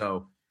 And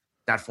so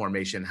that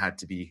formation had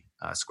to be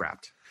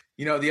scrapped.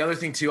 You know, the other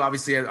thing too,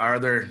 obviously our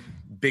other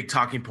big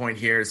talking point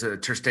here is Ter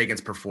Stegen's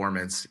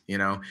performance. You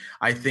know,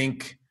 I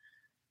think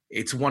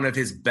it's one of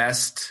his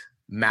best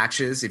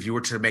matches. If you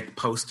were to make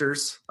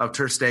posters of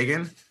Ter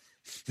Stegen,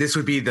 this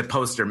would be the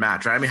poster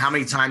match, right? I mean, how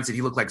many times did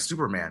he look like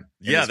Superman?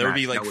 Yeah, there would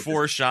be like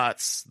four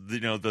shots, you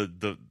know,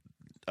 the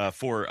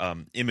four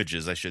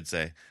images, I should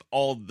say.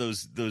 All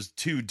those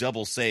two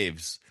double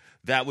saves,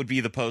 that would be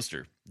the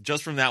poster.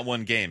 Just from that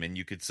one game, and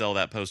you could sell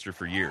that poster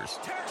for years.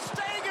 Ter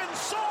Stegen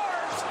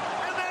soars,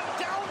 and then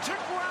down to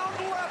ground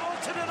level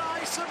to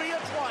deny Sevilla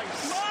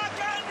twice.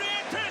 Marc-Andre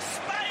Ter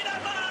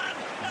Spider-Man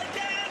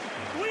again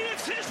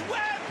weaves his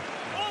web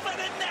over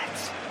the net.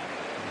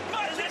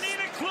 But they need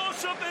a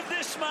close-up of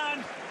this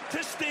man, Ter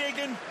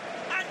Stegen.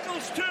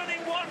 Ankles turning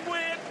one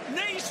way,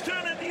 knees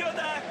turning the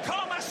other,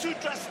 Kama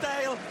Sutra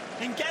style,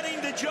 and getting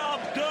the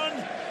job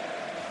done.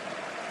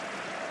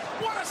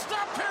 What a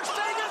stop, Ter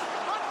Stegen!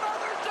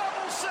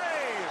 Save!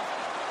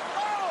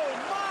 Oh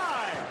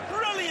my!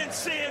 Brilliant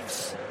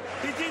saves.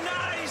 He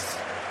denies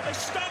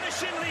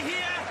astonishingly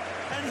here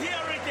and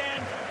here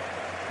again.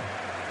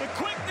 The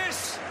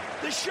quickness,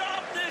 the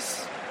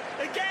sharpness,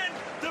 again,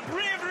 the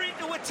bravery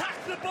to attack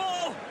the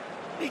ball.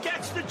 He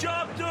gets the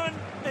job done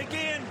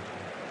again.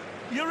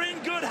 You're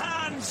in good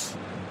hands.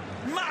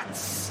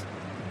 Mats,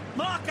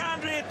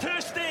 Marc-Andre Ter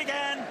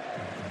Stegen,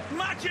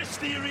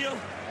 magisterial.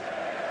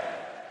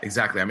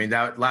 Exactly. I mean,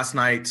 that last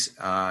night,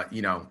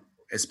 you know,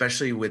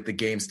 especially with the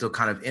game still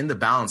kind of in the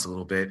balance a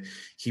little bit,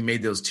 he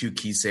made those two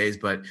key saves.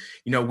 But,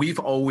 you know, we've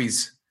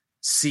always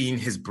seen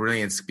his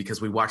brilliance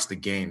because we watch the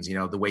games, you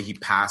know, the way he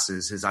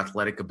passes, his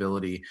athletic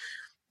ability.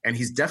 And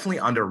he's definitely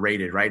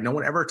underrated, right? No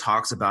one ever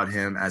talks about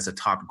him as a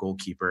top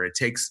goalkeeper. It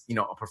takes, you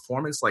know, a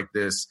performance like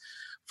this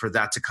for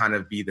that to kind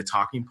of be the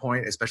talking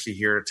point, especially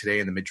here today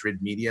in the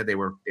Madrid media. They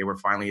were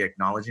finally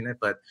acknowledging it.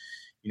 But,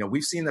 you know,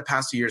 we've seen the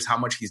past 2 years how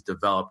much he's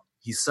developed.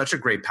 He's such a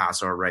great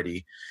passer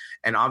already.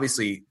 And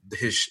obviously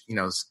his, you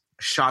know,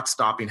 shot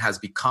stopping has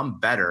become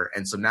better.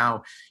 And so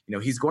now, you know,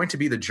 he's going to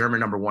be the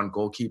German #1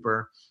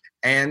 goalkeeper.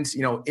 And,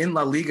 you know, in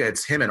La Liga,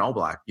 it's him and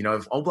Oblak. You know,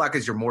 if Oblak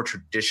is your more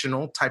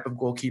traditional type of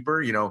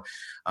goalkeeper, you know,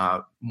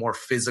 more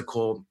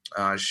physical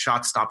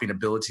shot stopping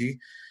ability.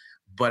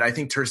 But I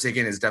think Ter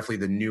Stegen is definitely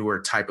the newer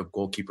type of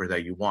goalkeeper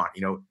that you want,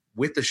 you know,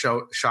 with the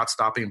shot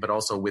stopping, but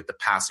also with the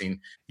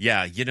passing.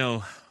 Yeah, you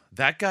know,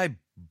 that guy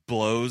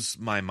blows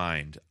my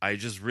mind. I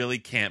just really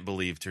can't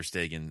believe Ter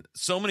Stegen.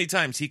 So many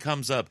times he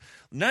comes up,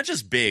 not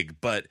just big,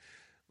 but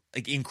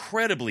like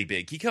incredibly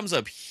big. He comes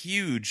up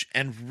huge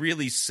and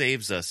really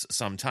saves us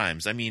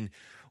sometimes. I mean,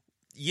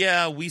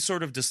 yeah, we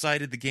sort of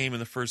decided the game in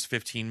the first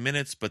 15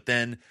 minutes, but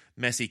then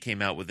Messi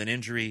came out with an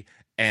injury,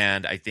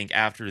 and I think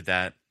after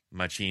that,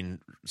 Machin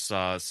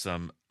saw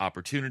some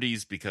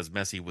opportunities because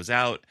Messi was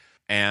out,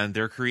 and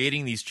they're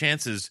creating these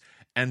chances.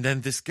 And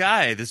then this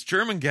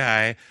German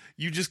guy,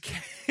 you just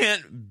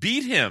can't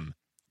beat him.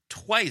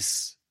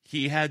 Twice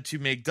he had to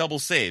make double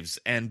saves,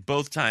 and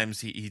both times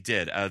he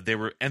did.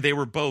 They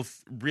were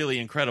both really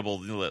incredible.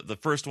 The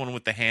first one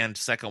with the hand,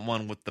 second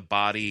one with the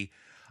body.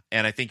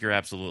 And I think you're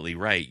absolutely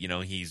right. You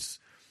know, he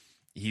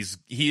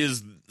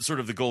is sort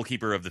of the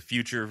goalkeeper of the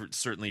future,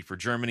 certainly for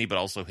Germany, but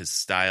also his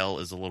style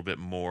is a little bit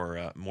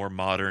more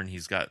modern.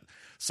 He's got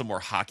some more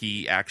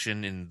hockey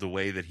action in the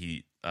way that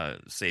he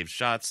saves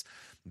shots.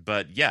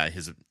 But yeah,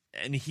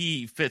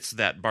 he fits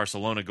that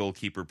Barcelona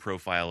goalkeeper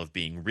profile of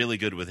being really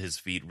good with his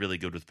feet, really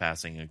good with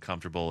passing and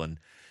comfortable, and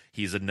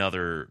he's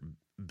another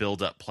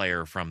build-up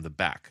player from the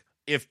back.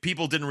 If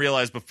people didn't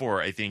realize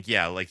before, I think,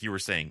 yeah, like you were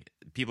saying,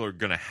 people are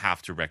going to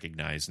have to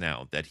recognize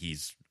now that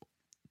he's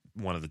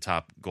one of the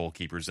top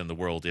goalkeepers in the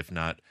world, if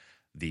not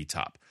the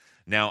top.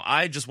 Now,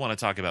 I just want to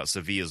talk about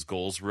Sevilla's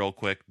goals real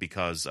quick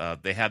because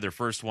they had their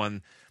first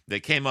one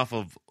that came off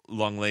of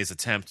Lenglet's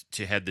attempt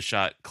to head the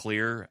shot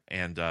clear,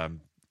 and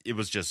it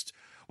was just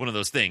one of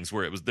those things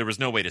where there was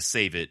no way to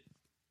save it.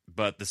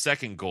 But the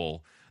second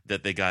goal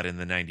that they got in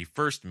the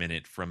 91st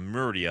minute from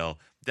Muriel,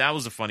 that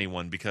was a funny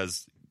one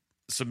because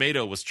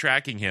Semedo was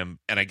tracking him,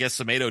 and I guess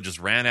Semedo just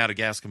ran out of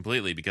gas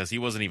completely because he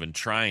wasn't even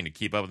trying to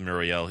keep up with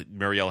Muriel.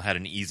 Muriel had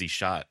an easy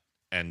shot,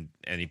 and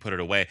he put it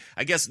away.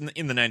 I guess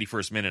in the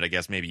 91st minute, I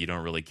guess maybe you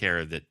don't really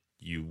care that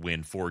you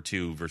win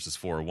 4-2 versus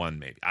 4-1,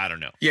 maybe. I don't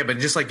know. Yeah, but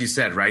just like you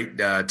said, right,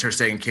 Ter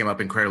Stegen came up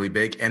incredibly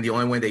big, and the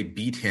only way they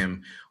beat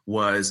him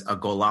was a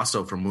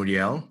golazo from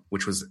Muriel,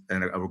 which was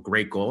a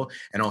great goal,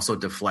 and also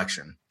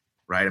deflection,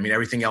 right? I mean,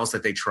 everything else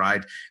that they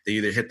tried, they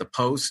either hit the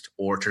post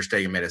or Ter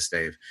Stegen made a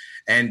save.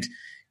 And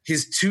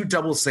his two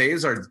double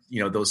saves are,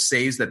 you know, those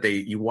saves that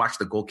you watch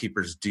the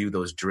goalkeepers do,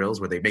 those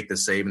drills where they make the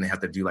save and they have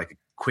to do like a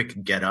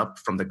quick get up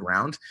from the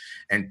ground.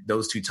 And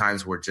those two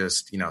times were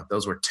just, you know,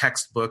 those were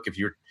textbook. If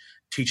you're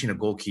teaching a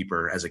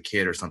goalkeeper as a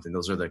kid or something,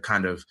 those are the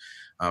kind of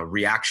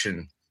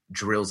reaction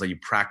drills that you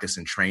practice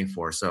and train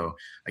for. So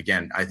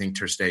again, I think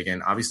Ter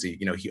Stegen, obviously,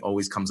 you know, he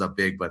always comes up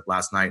big, but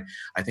last night,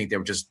 I think they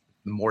were just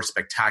more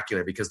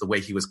spectacular because the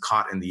way he was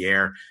caught in the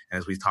air. And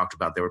as we talked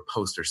about, they were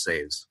poster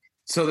saves.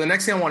 So the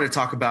next thing I want to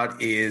talk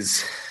about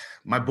is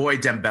my boy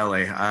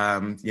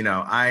Dembele. You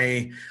know,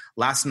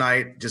 last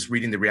night, just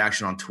reading the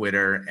reaction on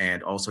Twitter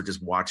and also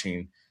just watching,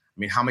 I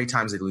mean, how many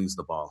times did he lose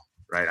the ball,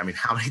 right? I mean,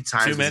 how many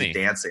times was he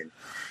dancing?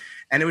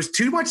 And it was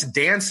too much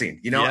dancing,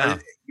 you know. Yeah.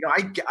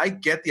 I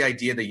get the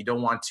idea that you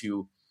don't want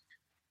to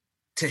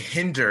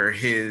hinder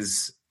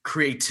his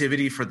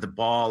creativity for the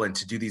ball and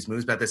to do these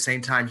moves, but at the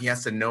same time, he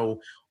has to know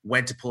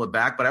when to pull it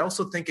back. But I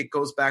also think it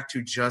goes back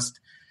to just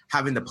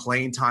having the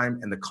playing time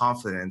and the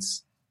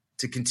confidence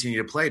to continue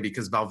to play,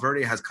 because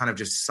Valverde has kind of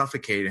just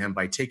suffocated him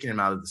by taking him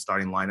out of the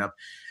starting lineup.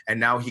 And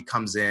now he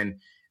comes in.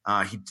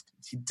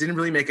 He didn't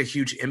really make a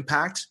huge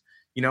impact.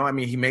 You know, I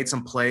mean, he made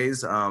some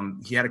plays.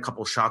 He had a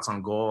couple shots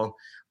on goal.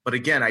 But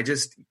again,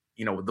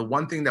 you know, the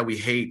one thing that we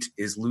hate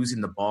is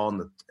losing the ball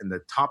in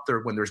the top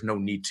third when there's no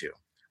need to,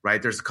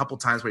 right? There's a couple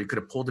times where you could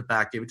have pulled it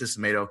back, gave it to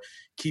Semedo,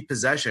 keep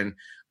possession,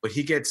 but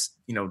he gets,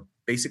 you know,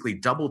 basically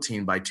double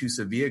teamed by two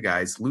Sevilla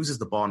guys, loses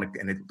the ball,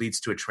 and it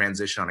leads to a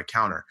transition on a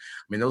counter.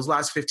 I mean, those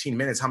last 15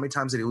 minutes, how many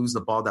times did he lose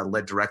the ball that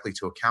led directly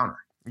to a counter?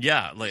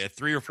 Yeah, like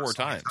 3 or 4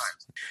 times.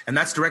 And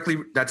that's directly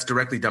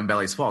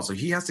Dembele's fault. So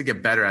he has to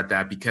get better at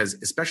that, because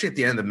especially at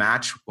the end of the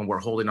match when we're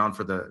holding on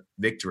for the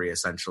victory,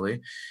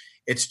 essentially,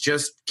 it's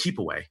just keep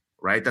away,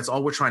 right? That's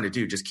all we're trying to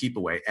do, just keep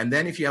away. And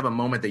then if you have a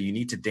moment that you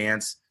need to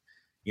dance,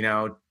 you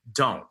know,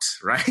 don't,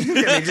 right?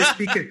 I mean,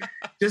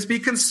 just be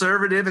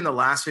conservative in the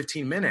last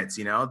 15 minutes.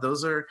 You know,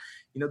 those are,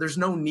 you know, there's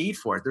no need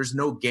for it. There's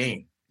no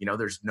gain. You know,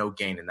 there's no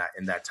gain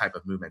in that type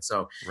of movement.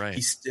 So right.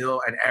 He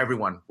still, and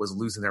everyone was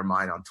losing their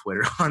mind on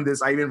Twitter on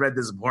this. I even read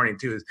this morning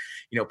too, is,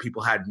 you know,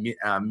 people had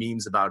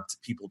memes about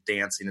people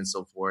dancing and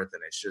so forth.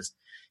 And it's just,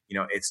 you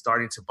know, it's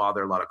starting to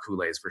bother a lot of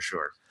Kool-Aids for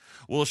sure.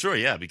 Well, sure,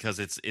 yeah, because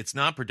it's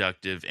not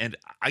productive. And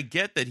I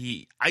get that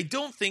I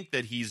don't think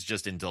that he's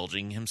just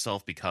indulging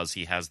himself because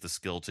he has the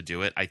skill to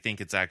do it. I think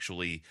it's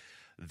actually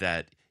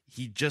that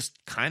he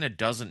just kind of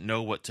doesn't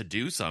know what to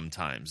do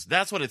sometimes.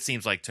 That's what it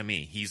seems like to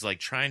me. He's like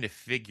trying to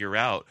figure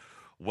out,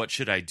 what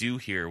should I do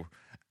here?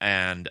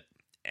 And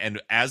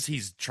as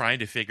he's trying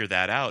to figure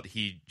that out,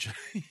 he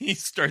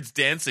starts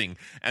dancing,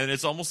 and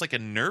it's almost like a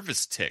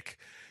nervous tick.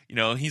 You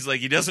know, he's like,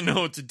 he doesn't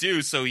know what to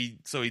do, so he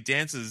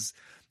dances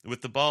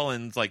with the ball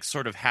and like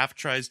sort of half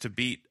tries to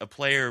beat a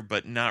player,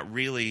 but not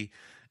really.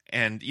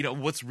 And you know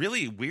what's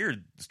really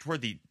weird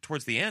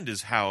towards the end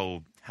is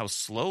how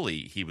slowly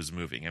he was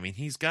moving. I mean,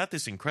 he's got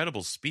this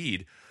incredible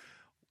speed.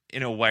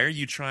 You know, why are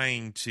you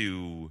trying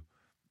to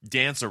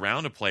dance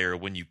around a player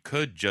when you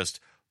could just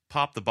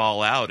pop the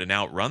ball out and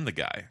outrun the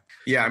guy?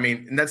 Yeah, I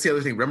mean, and that's the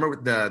other thing. Remember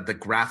the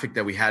graphic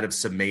that we had of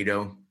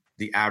Semedo,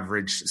 the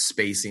average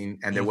spacing,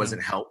 and there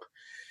wasn't help.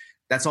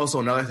 That's also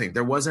another thing.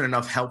 There wasn't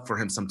enough help for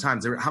him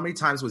sometimes. How many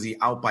times was he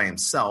out by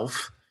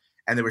himself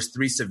and there was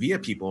 3 Sevilla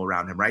people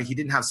around him, right? He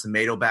didn't have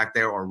Semedo back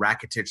there or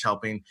Rakitic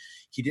helping.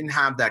 He didn't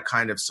have that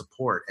kind of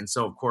support. And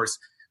so, of course,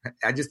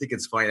 I just think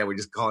it's funny that we're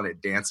just calling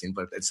it dancing,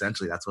 but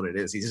essentially that's what it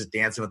is. He's just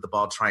dancing with the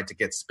ball, trying to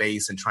get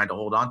space and trying to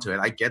hold on to it.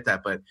 I get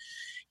that, but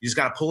you just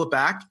got to pull it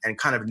back and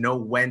kind of know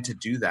when to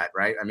do that,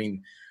 right? I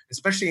mean,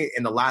 especially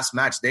in the last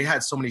match, they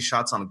had so many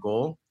shots on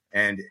goal.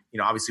 And,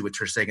 obviously with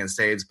Ter Stegen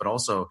saves, but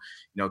also,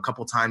 a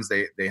couple times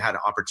they had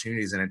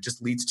opportunities, and it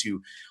just leads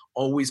to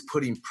always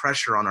putting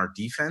pressure on our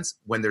defense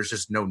when there's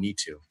just no need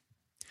to.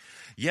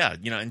 Yeah,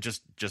 and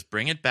just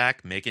bring it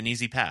back, make an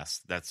easy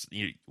pass.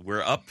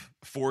 We're up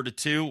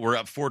 4-2, we're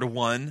up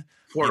 4-1.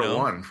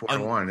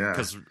 4-1, yeah.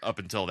 Because up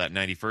until that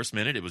 91st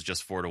minute, it was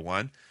just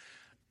 4-1.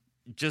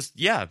 Just,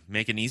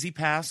 make an easy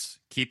pass,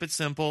 keep it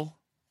simple,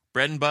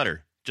 bread and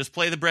butter. Just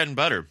play the bread and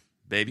butter,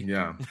 baby.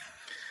 Yeah.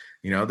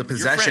 The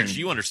possession. You're French,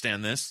 you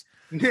understand this.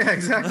 Yeah,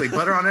 exactly.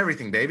 Butter on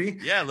everything, baby.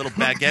 Yeah, a little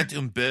baguette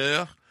and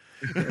beurre.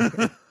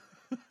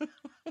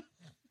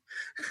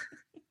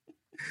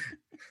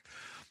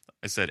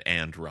 I said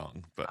 "and"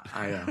 wrong, but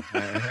I know.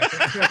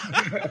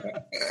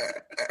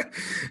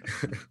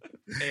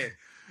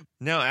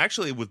 No,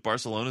 actually, with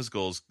Barcelona's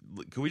goals,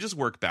 can we just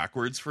work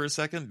backwards for a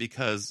second?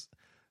 Because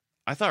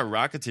I thought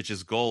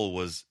Rakitic's goal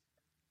was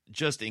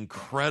just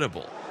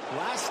incredible.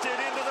 Blasted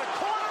into the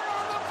corner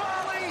on the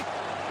volley.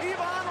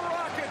 Ivan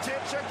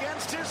Rakitic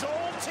against his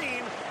old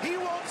team. He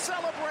won't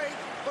celebrate,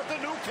 but the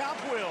Nou Camp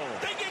will.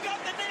 Think you got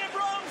the name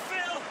wrong,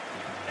 Phil.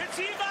 It's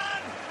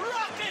Ivan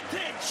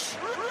Rakitic.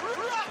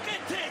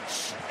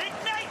 Rakitic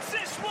ignites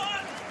this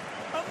one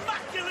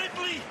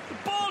immaculately. The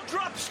ball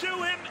drops to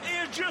him.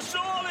 He just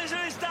all is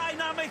his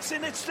dynamics,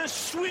 and it's the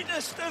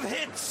sweetest of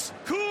hits.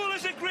 Cool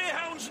as a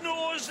greyhound's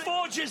nose,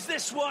 forges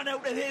this one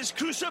out of his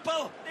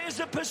crucible. There's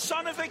a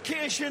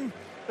personification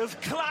of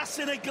class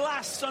in a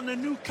glass on the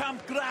Nou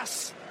Camp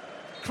grass,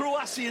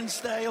 Croatian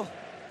style.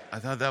 I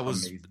thought that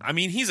was amazing. I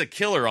mean, he's a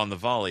killer on the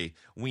volley.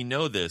 We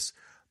know this.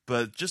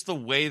 But just the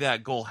way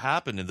that goal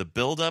happened and the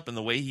build-up and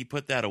the way he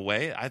put that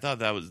away, I thought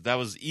that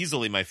was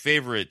easily my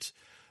favorite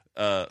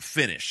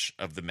finish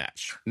of the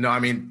match. No, I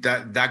mean,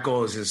 that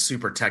goal is just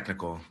super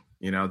technical.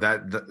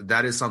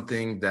 That is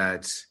something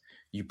that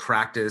you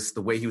practice,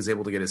 the way he was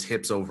able to get his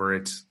hips over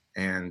it.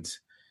 And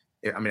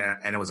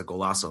it was a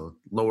golazo.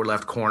 Lower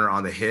left corner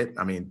on the hit.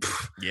 I mean,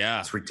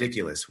 it's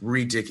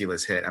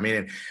ridiculous hit. I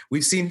mean,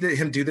 we've seen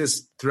him do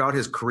this throughout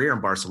his career in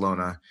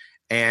Barcelona.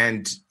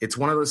 And it's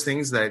one of those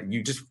things that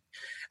you just,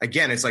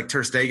 again, it's like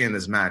Ter Stegen in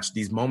this match,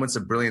 these moments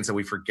of brilliance that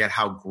we forget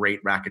how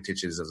great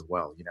Rakitic is as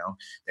well,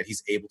 that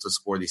he's able to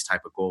score these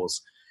type of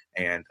goals.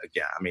 And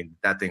again, I mean,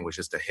 that thing was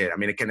just a hit. I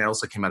mean, it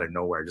also came out of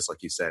nowhere, just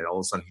like you said. All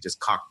of a sudden, he just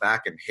cocked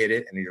back and hit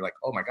it, and you're like,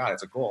 oh my God,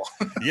 it's a goal.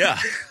 Yeah.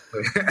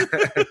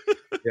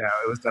 Yeah,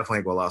 it was definitely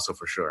a golazo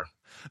for sure.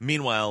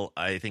 Meanwhile,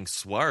 I think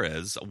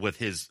Suarez, with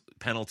his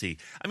penalty,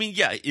 I mean,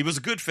 yeah, it was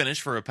a good finish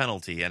for a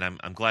penalty, and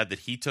I'm glad that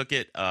he took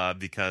it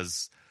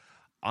because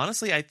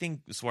honestly, I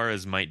think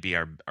Suarez might be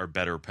our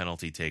better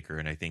penalty taker,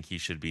 and I think he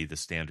should be the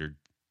standard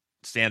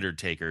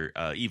taker,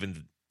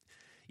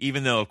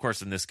 even though, of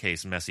course, in this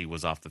case, Messi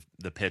was off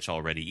the pitch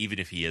already. Even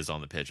if he is on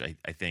the pitch,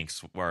 I think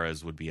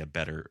Suarez would be a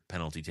better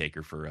penalty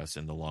taker for us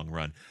in the long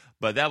run.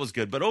 But that was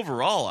good. But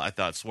overall, I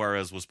thought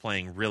Suarez was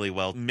playing really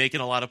well, making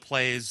a lot of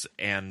plays,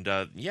 and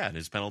and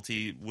his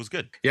penalty was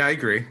good. Yeah, I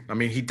agree. I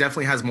mean, he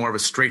definitely has more of a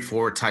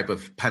straightforward type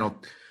of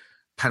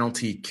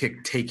penalty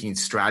kick taking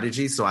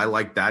strategy. So I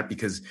like that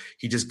because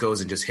he just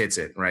goes and just hits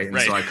it, right? And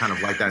so I kind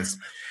of like that.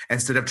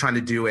 Instead of trying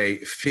to do a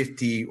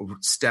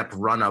 50-step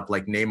run-up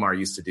like Neymar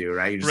used to do,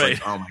 right? You're just like,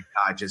 oh, my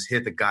God, just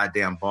hit the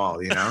goddamn ball,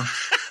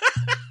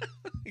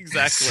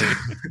 Exactly.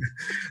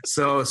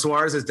 So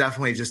Suarez is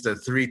definitely just a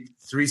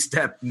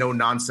three-step,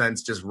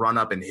 no-nonsense, just run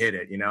up and hit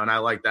it, and I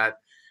like that.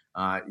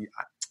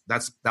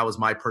 That was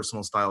my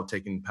personal style of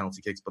taking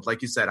penalty kicks. But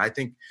like you said, I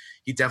think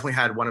he definitely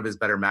had one of his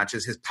better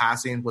matches. His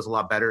passing was a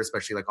lot better,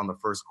 especially like on the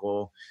first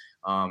goal.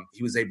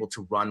 He was able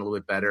to run a little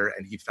bit better,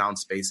 and he found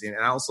spacing.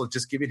 And also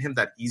just giving him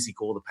that easy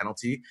goal, the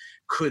penalty,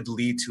 could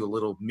lead to a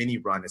little mini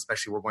run,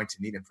 especially we're going to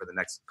need him for the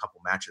next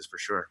couple matches for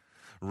sure.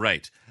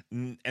 Right.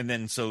 And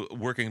then so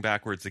working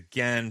backwards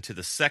again to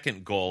the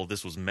second goal,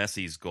 this was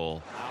Messi's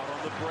goal. Out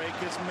on the break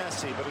is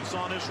Messi, but he's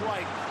on his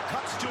right.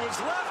 Cuts to his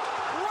left.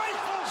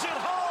 Rifles it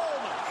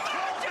home.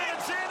 12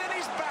 minutes in, and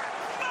he's back.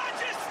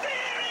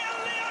 Magisterial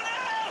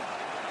Lionel!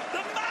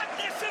 The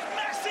madness of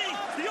Messi.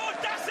 The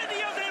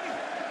audacity of him.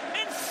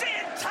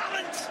 Insane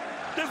talent.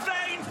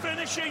 Divine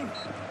finishing.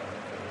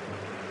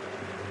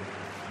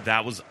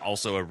 That was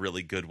also a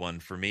really good one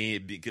for me.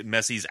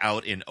 Messi's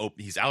out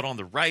he's out on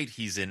the right.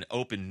 He's in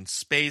open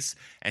space,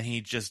 and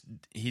he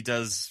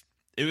does.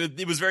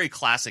 It was very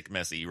classic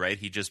Messi, right?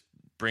 He just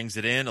brings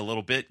it in a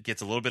little bit,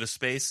 gets a little bit of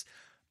space,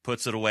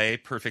 puts it away.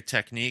 Perfect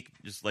technique.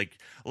 Just like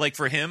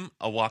for him,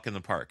 a walk in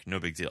the park. No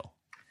big deal.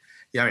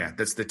 Yeah.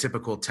 That's the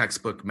typical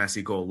textbook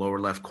Messi goal. Lower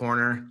left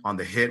corner on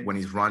the hit when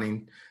he's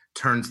running.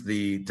 turns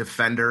the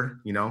defender,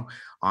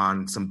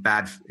 on some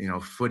bad,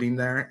 footing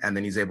there. And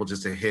then he's able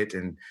just to hit.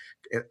 And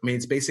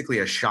it's basically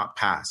a shot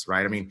pass,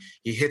 right? I mean,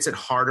 he hits it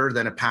harder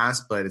than a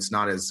pass, but it's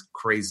not as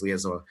crazily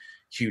as a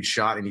huge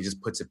shot. And he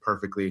just puts it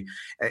perfectly.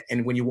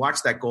 And when you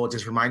watch that goal, it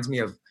just reminds me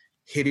of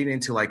hitting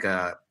into like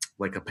a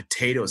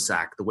potato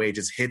sack, the way it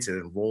just hits it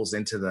and rolls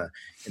into the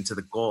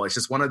goal. It's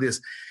just one of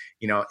this,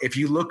 if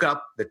you look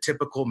up the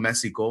typical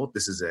Messi goal,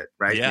 this is it,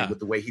 right? Yeah. With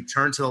the way he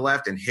turned to the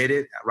left and hit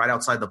it right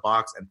outside the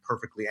box and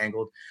perfectly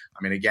angled.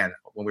 I mean, again,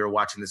 when we were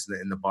watching this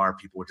in the bar,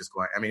 people were just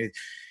going, I mean,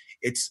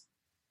 it's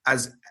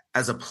as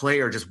a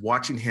player, just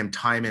watching him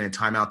time in and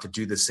time out to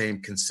do the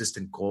same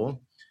consistent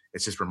goal.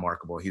 It's just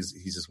remarkable. He's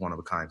just one of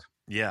a kind.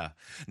 Yeah.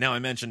 Now, I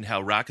mentioned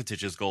how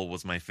Rakitic's goal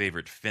was my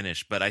favorite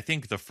finish, but I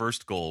think the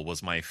first goal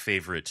was my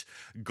favorite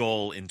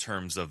goal in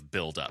terms of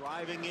build-up.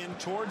 Driving in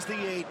towards the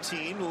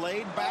 18,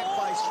 laid back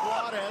by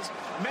Suarez.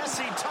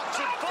 Messi tucks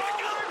it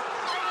forward,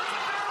 and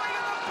it's buried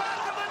in the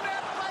back of the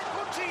net by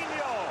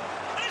Coutinho.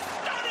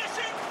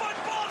 Astonishing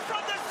football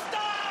from the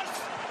stars,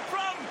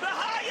 from the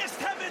highest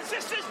heavens.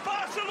 This is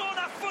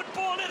Barcelona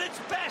football at its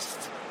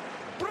best.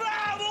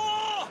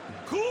 Bravo,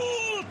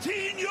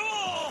 Coutinho!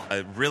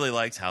 I really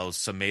liked how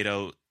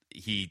Semedo,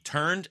 he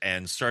turned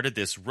and started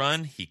this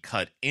run. He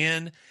cut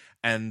in,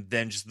 and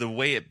then just the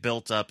way it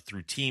built up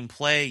through team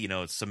play.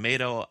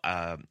 Semedo,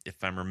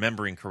 if I'm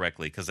remembering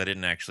correctly, because I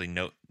didn't actually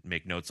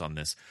make notes on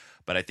this,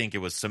 but I think it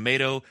was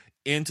Semedo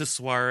into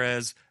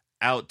Suarez,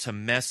 out to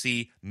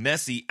Messi,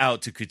 Messi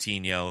out to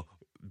Coutinho.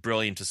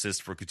 Brilliant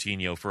assist for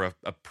Coutinho for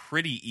a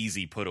pretty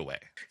easy put away.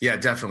 Yeah,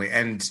 definitely.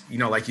 And,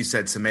 like you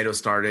said, Semedo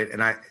started.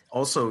 And I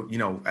also,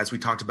 as we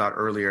talked about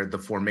earlier, the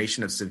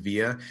formation of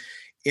Sevilla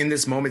in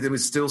this moment, it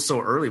was still so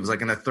early. It was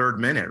like in the third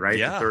minute, right?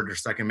 Yeah. The third or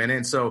second minute.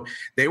 And so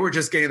they were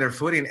just getting their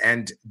footing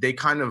and they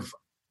kind of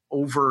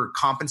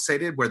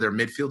overcompensated where their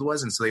midfield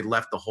was. And so they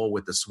left the hole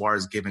with the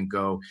Suarez give and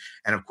go.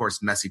 And of course,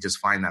 Messi just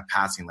find that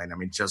passing lane. I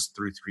mean, just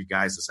through three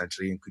guys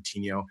essentially. And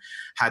Coutinho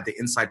had the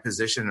inside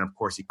position. And of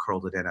course, he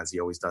curled it in as he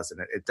always does. And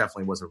it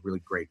definitely was a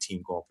really great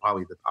team goal.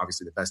 Probably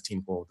obviously the best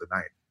team goal of the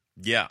night.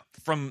 Yeah.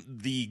 From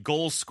the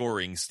goal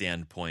scoring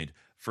standpoint,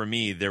 for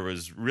me, it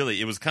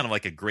was kind of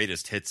like a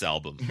greatest hits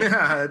album.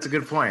 Yeah, that's a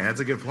good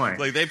point.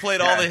 Like they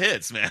played all the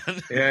hits, man.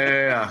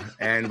 Yeah.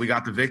 And we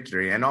got the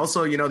victory. And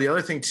also, the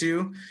other thing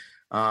too,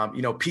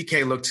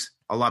 PK looked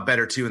a lot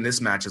better too in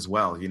this match as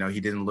well. He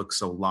didn't look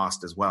so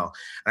lost as well.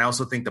 And I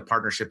also think the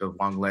partnership of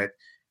Lenglet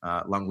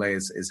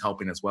is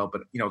helping as well.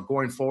 But,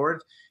 going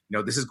forward,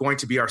 this is going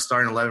to be our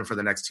starting 11 for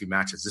the next two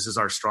matches. This is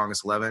our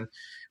strongest 11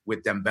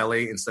 with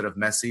Dembele instead of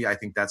Messi. I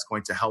think that's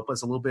going to help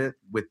us a little bit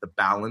with the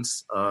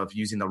balance of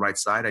using the right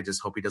side. I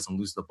just hope he doesn't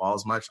lose the ball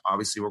as much.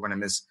 Obviously, we're going to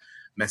miss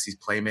Messi's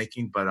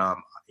playmaking, but,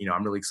 I'm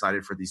really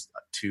excited for these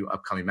two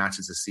upcoming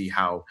matches to see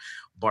how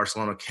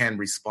Barcelona can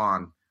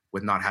respond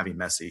with not having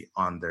Messi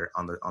on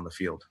the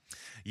field.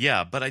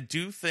 Yeah, but I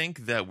do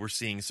think that we're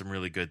seeing some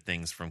really good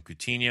things from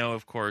Coutinho,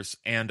 of course,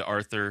 and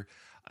Arthur,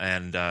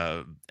 and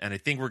I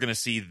think we're going to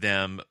see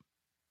them.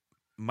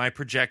 My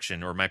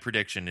prediction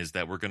is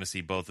that we're going to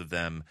see both of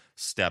them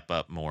step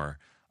up more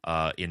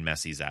in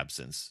Messi's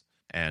absence,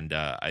 and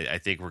I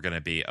think we're going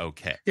to be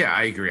okay. Yeah,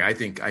 I agree. I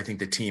think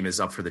the team is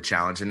up for the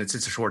challenge, and it's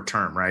a short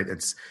term, right?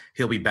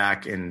 He'll be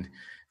back, and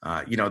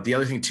the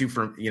other thing too,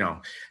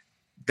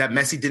 that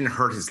Messi didn't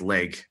hurt his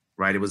leg.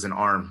 Right. It was an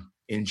arm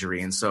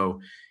injury. And so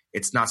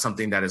it's not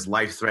something that is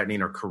life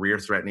threatening or career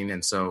threatening.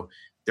 And so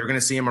they're going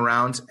to see him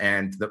around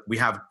and we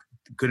have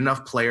good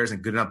enough players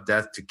and good enough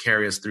depth to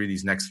carry us through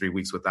these next 3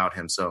 weeks without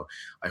him. So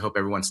I hope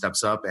everyone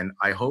steps up and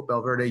I hope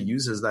Valverde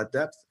uses that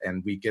depth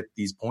and we get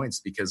these points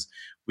because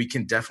we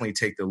can definitely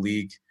take the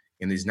league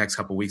in these next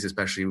couple of weeks,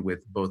 especially with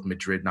both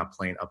Madrid not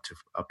playing up to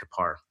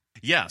par.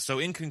 Yeah, so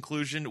in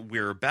conclusion,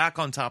 we're back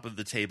on top of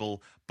the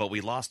table, but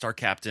we lost our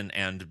captain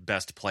and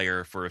best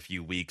player for a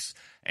few weeks.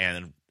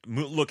 And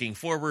looking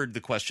forward,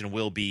 the question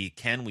will be,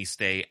 can we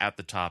stay at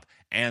the top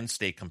and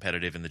stay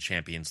competitive in the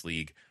Champions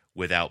League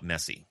without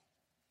Messi?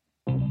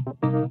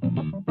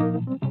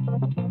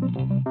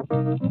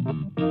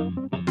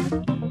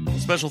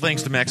 Special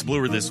thanks to Max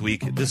Bluer this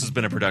week. This has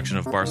been a production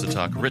of Barca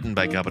Talk, written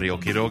by Gabriel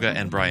Quiroga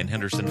and Brian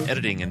Henderson,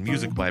 editing and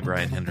music by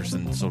Brian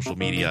Henderson, social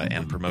media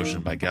and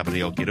promotion by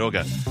Gabriel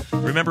Quiroga.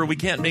 Remember, we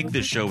can't make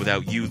this show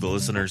without you, the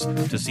listeners.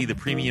 To see the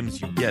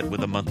premiums you get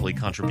with a monthly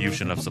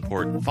contribution of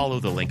support,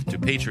 follow the link to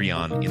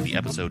Patreon in the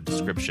episode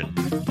description.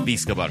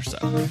 Visca Barca.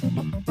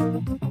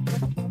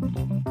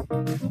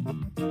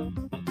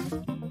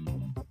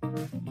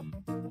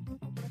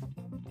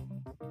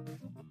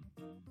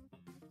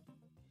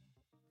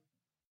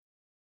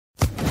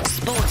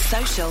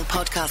 Social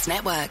Podcast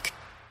Network.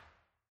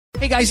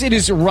 Hey guys, it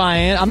is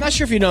Ryan. I'm not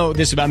sure if you know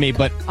this about me,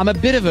 but I'm a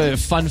bit of a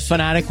fun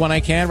fanatic when I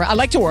can. I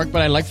like to work,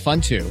 but I like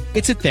fun too.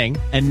 It's a thing.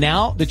 And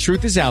now the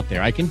truth is out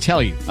there. I can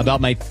tell you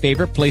about my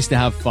favorite place to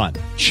have fun.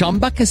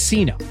 Chumba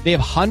Casino. They have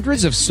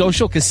hundreds of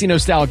social casino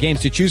style games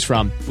to choose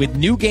from with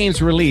new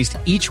games released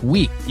each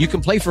week. You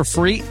can play for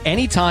free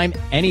anytime,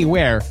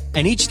 anywhere,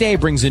 And each day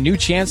brings a new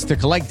chance to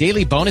collect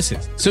daily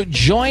bonuses. So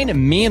join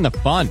me in the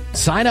fun.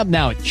 Sign up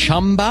now at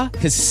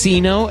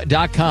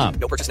ChumbaCasino.com.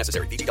 No purchase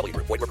necessary. VGW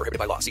Group. Void where prohibited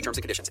by law. See terms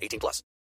and conditions. 18+.